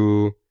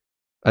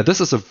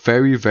 this is a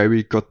very,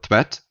 very good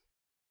threat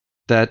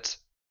that,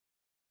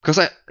 because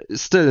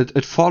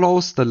it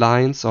follows the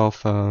lines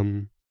of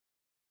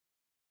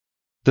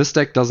this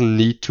deck doesn't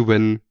need to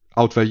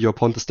outvalue your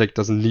opponent. This deck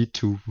doesn't need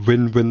to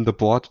win the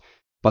board,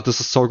 but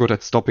this is so good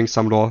at stopping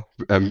some lore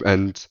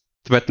and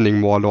threatening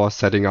more lore,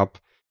 setting up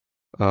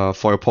for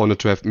your opponent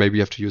to have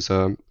to use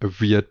a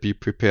weird Be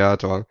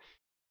Prepared or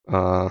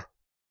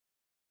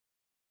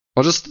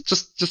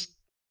just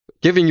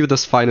giving you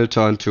this final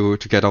turn to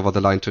get over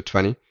the line to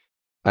 20.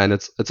 And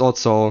it's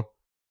also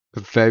a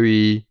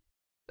very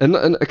and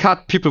a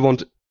card people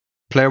won't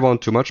play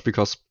around too much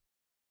because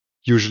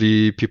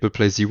usually people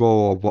play 0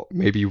 or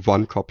maybe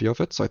 1 copy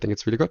of it, so I think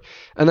it's really good.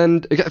 And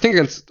then I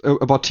think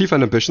about Thief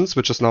and Ambitions,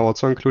 which is now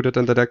also included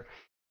in the deck.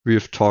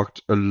 We've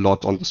talked a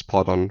lot on this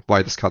pod on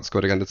why this card's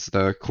good. Again, it's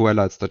the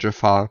Cruella, it's the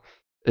Jafar,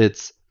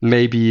 it's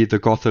maybe the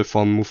Gothel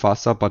from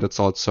Mufasa, but it's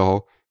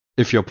also,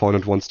 if your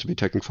opponent wants to be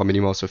taking for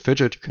Minnie Mouse or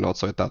Fidget, you can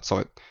also hit that.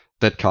 So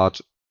that card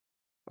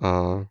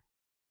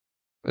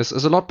is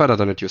a lot better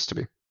than it used to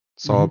be.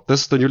 So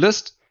this is the new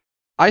list.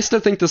 I still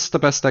think this is the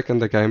best deck in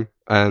the game,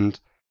 and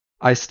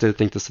I still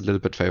think this is a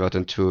little bit favored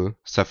into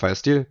Sapphire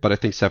Steel, but I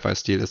think Sapphire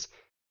Steel is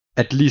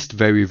at least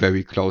very,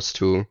 very close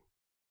to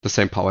the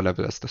same power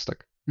level as this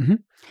deck.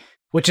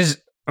 Which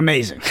is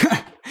amazing.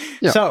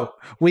 Yeah. So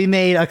we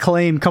made a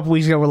claim a couple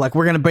weeks ago. We're like,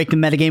 we're going to break the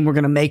metagame. We're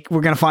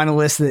going to find a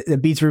list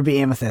that beats Ruby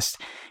Amethyst.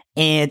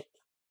 And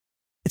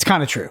it's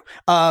kind of true.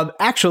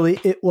 Actually,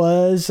 it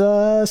was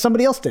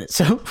somebody else did it.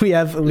 So we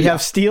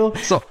have Steel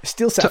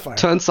Sapphire.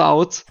 Turns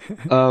out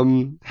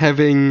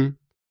having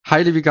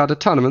highly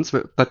regarded tournaments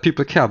that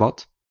people care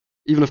about,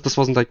 even if this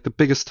wasn't like the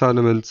biggest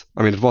tournament.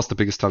 I mean, it was the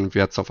biggest tournament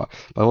we had so far,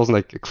 but it wasn't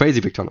like a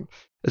crazy big tournament.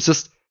 It's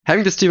just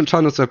having these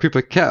tournaments where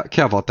people care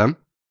about them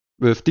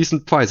with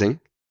decent pricing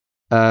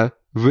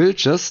will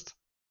just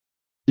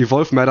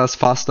evolve metas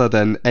faster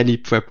than any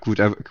prep group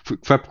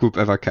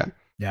ever can.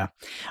 Yeah,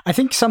 I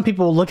think some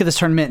people look at this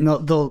tournament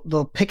and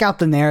they'll pick out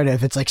the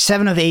narrative. It's like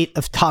 7 of 8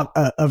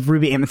 of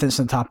Ruby Amethyst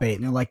in the top 8,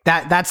 and they're like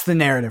that's the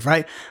narrative,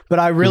 right? But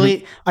I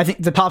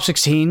think the top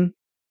 16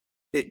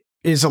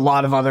 is a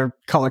lot of other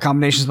color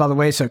combinations, by the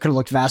way, so it could have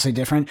looked vastly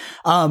different.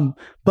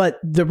 But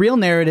the real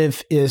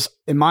narrative is,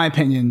 in my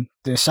opinion,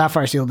 the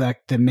Sapphire Steel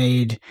deck that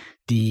made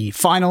the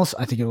finals.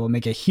 I think it will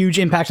make a huge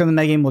impact on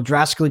the metagame, will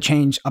drastically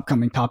change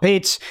upcoming top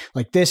 8s.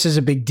 Like, this is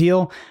a big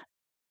deal.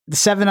 The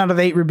 7 out of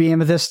 8 Ruby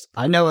Amethyst,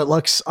 I know it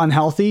looks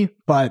unhealthy,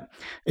 but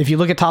if you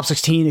look at top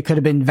 16, it could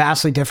have been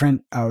vastly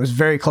different. It was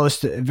very close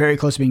to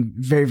being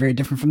very, very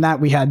different from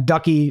that. We had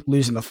Ducky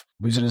losing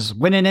his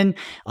winning in,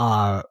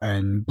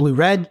 and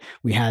blue-red.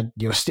 We had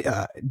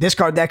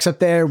discard decks up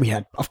there. We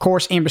had, of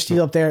course, Amber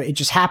Steel up there. It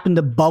just happened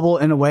to bubble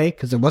in a way,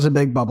 because there was a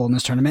big bubble in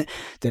this tournament,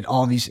 that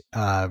all these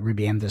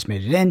Ruby Amethyst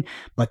made it in.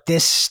 But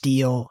this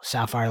Steel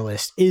Sapphire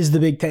list is the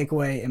big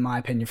takeaway, in my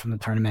opinion, from the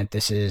tournament.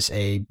 This is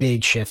a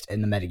big shift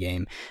in the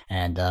metagame.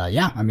 And go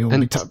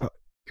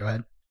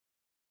ahead.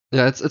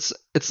 Yeah, it's.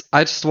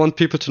 I just want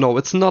people to know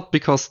it's not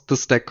because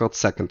this deck got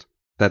second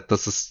that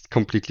this is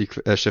completely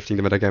shifting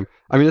the metagame.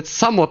 I mean, it's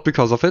somewhat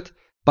because of it,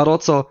 but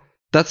also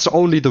that's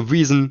only the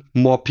reason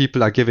more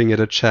people are giving it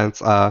a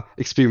chance, are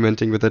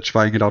experimenting with it,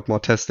 trying it out more,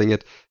 testing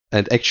it,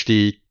 and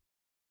actually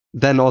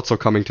then also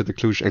coming to the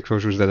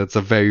conclusion that it's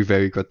a very,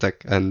 very good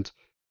deck and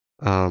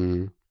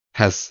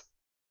has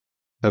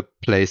a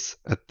place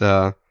at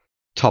the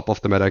top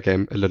of the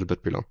metagame, a little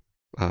bit below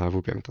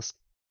Ruby Amethyst.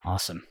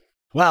 Awesome.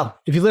 Well,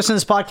 if you listen to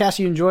this podcast,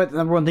 you enjoy it, the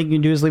number one thing you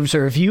can do is leave us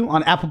a review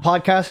on Apple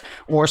Podcasts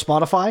or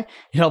Spotify.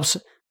 It helps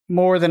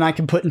more than I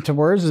can put into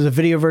words. There's a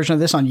video version of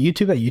this on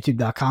YouTube at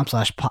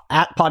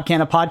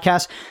youtube.com/@Podcana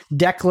podcast.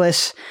 Deck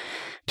lists,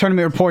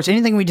 tournament reports,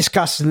 anything we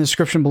discussed is in the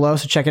description below,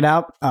 so check it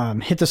out.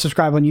 Hit the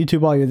subscribe on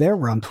YouTube while you're there.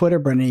 We're on Twitter,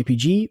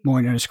 BrendanAPG,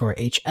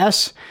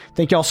 Moin_HS.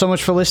 Thank you all so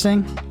much for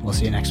listening. We'll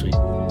see you next week.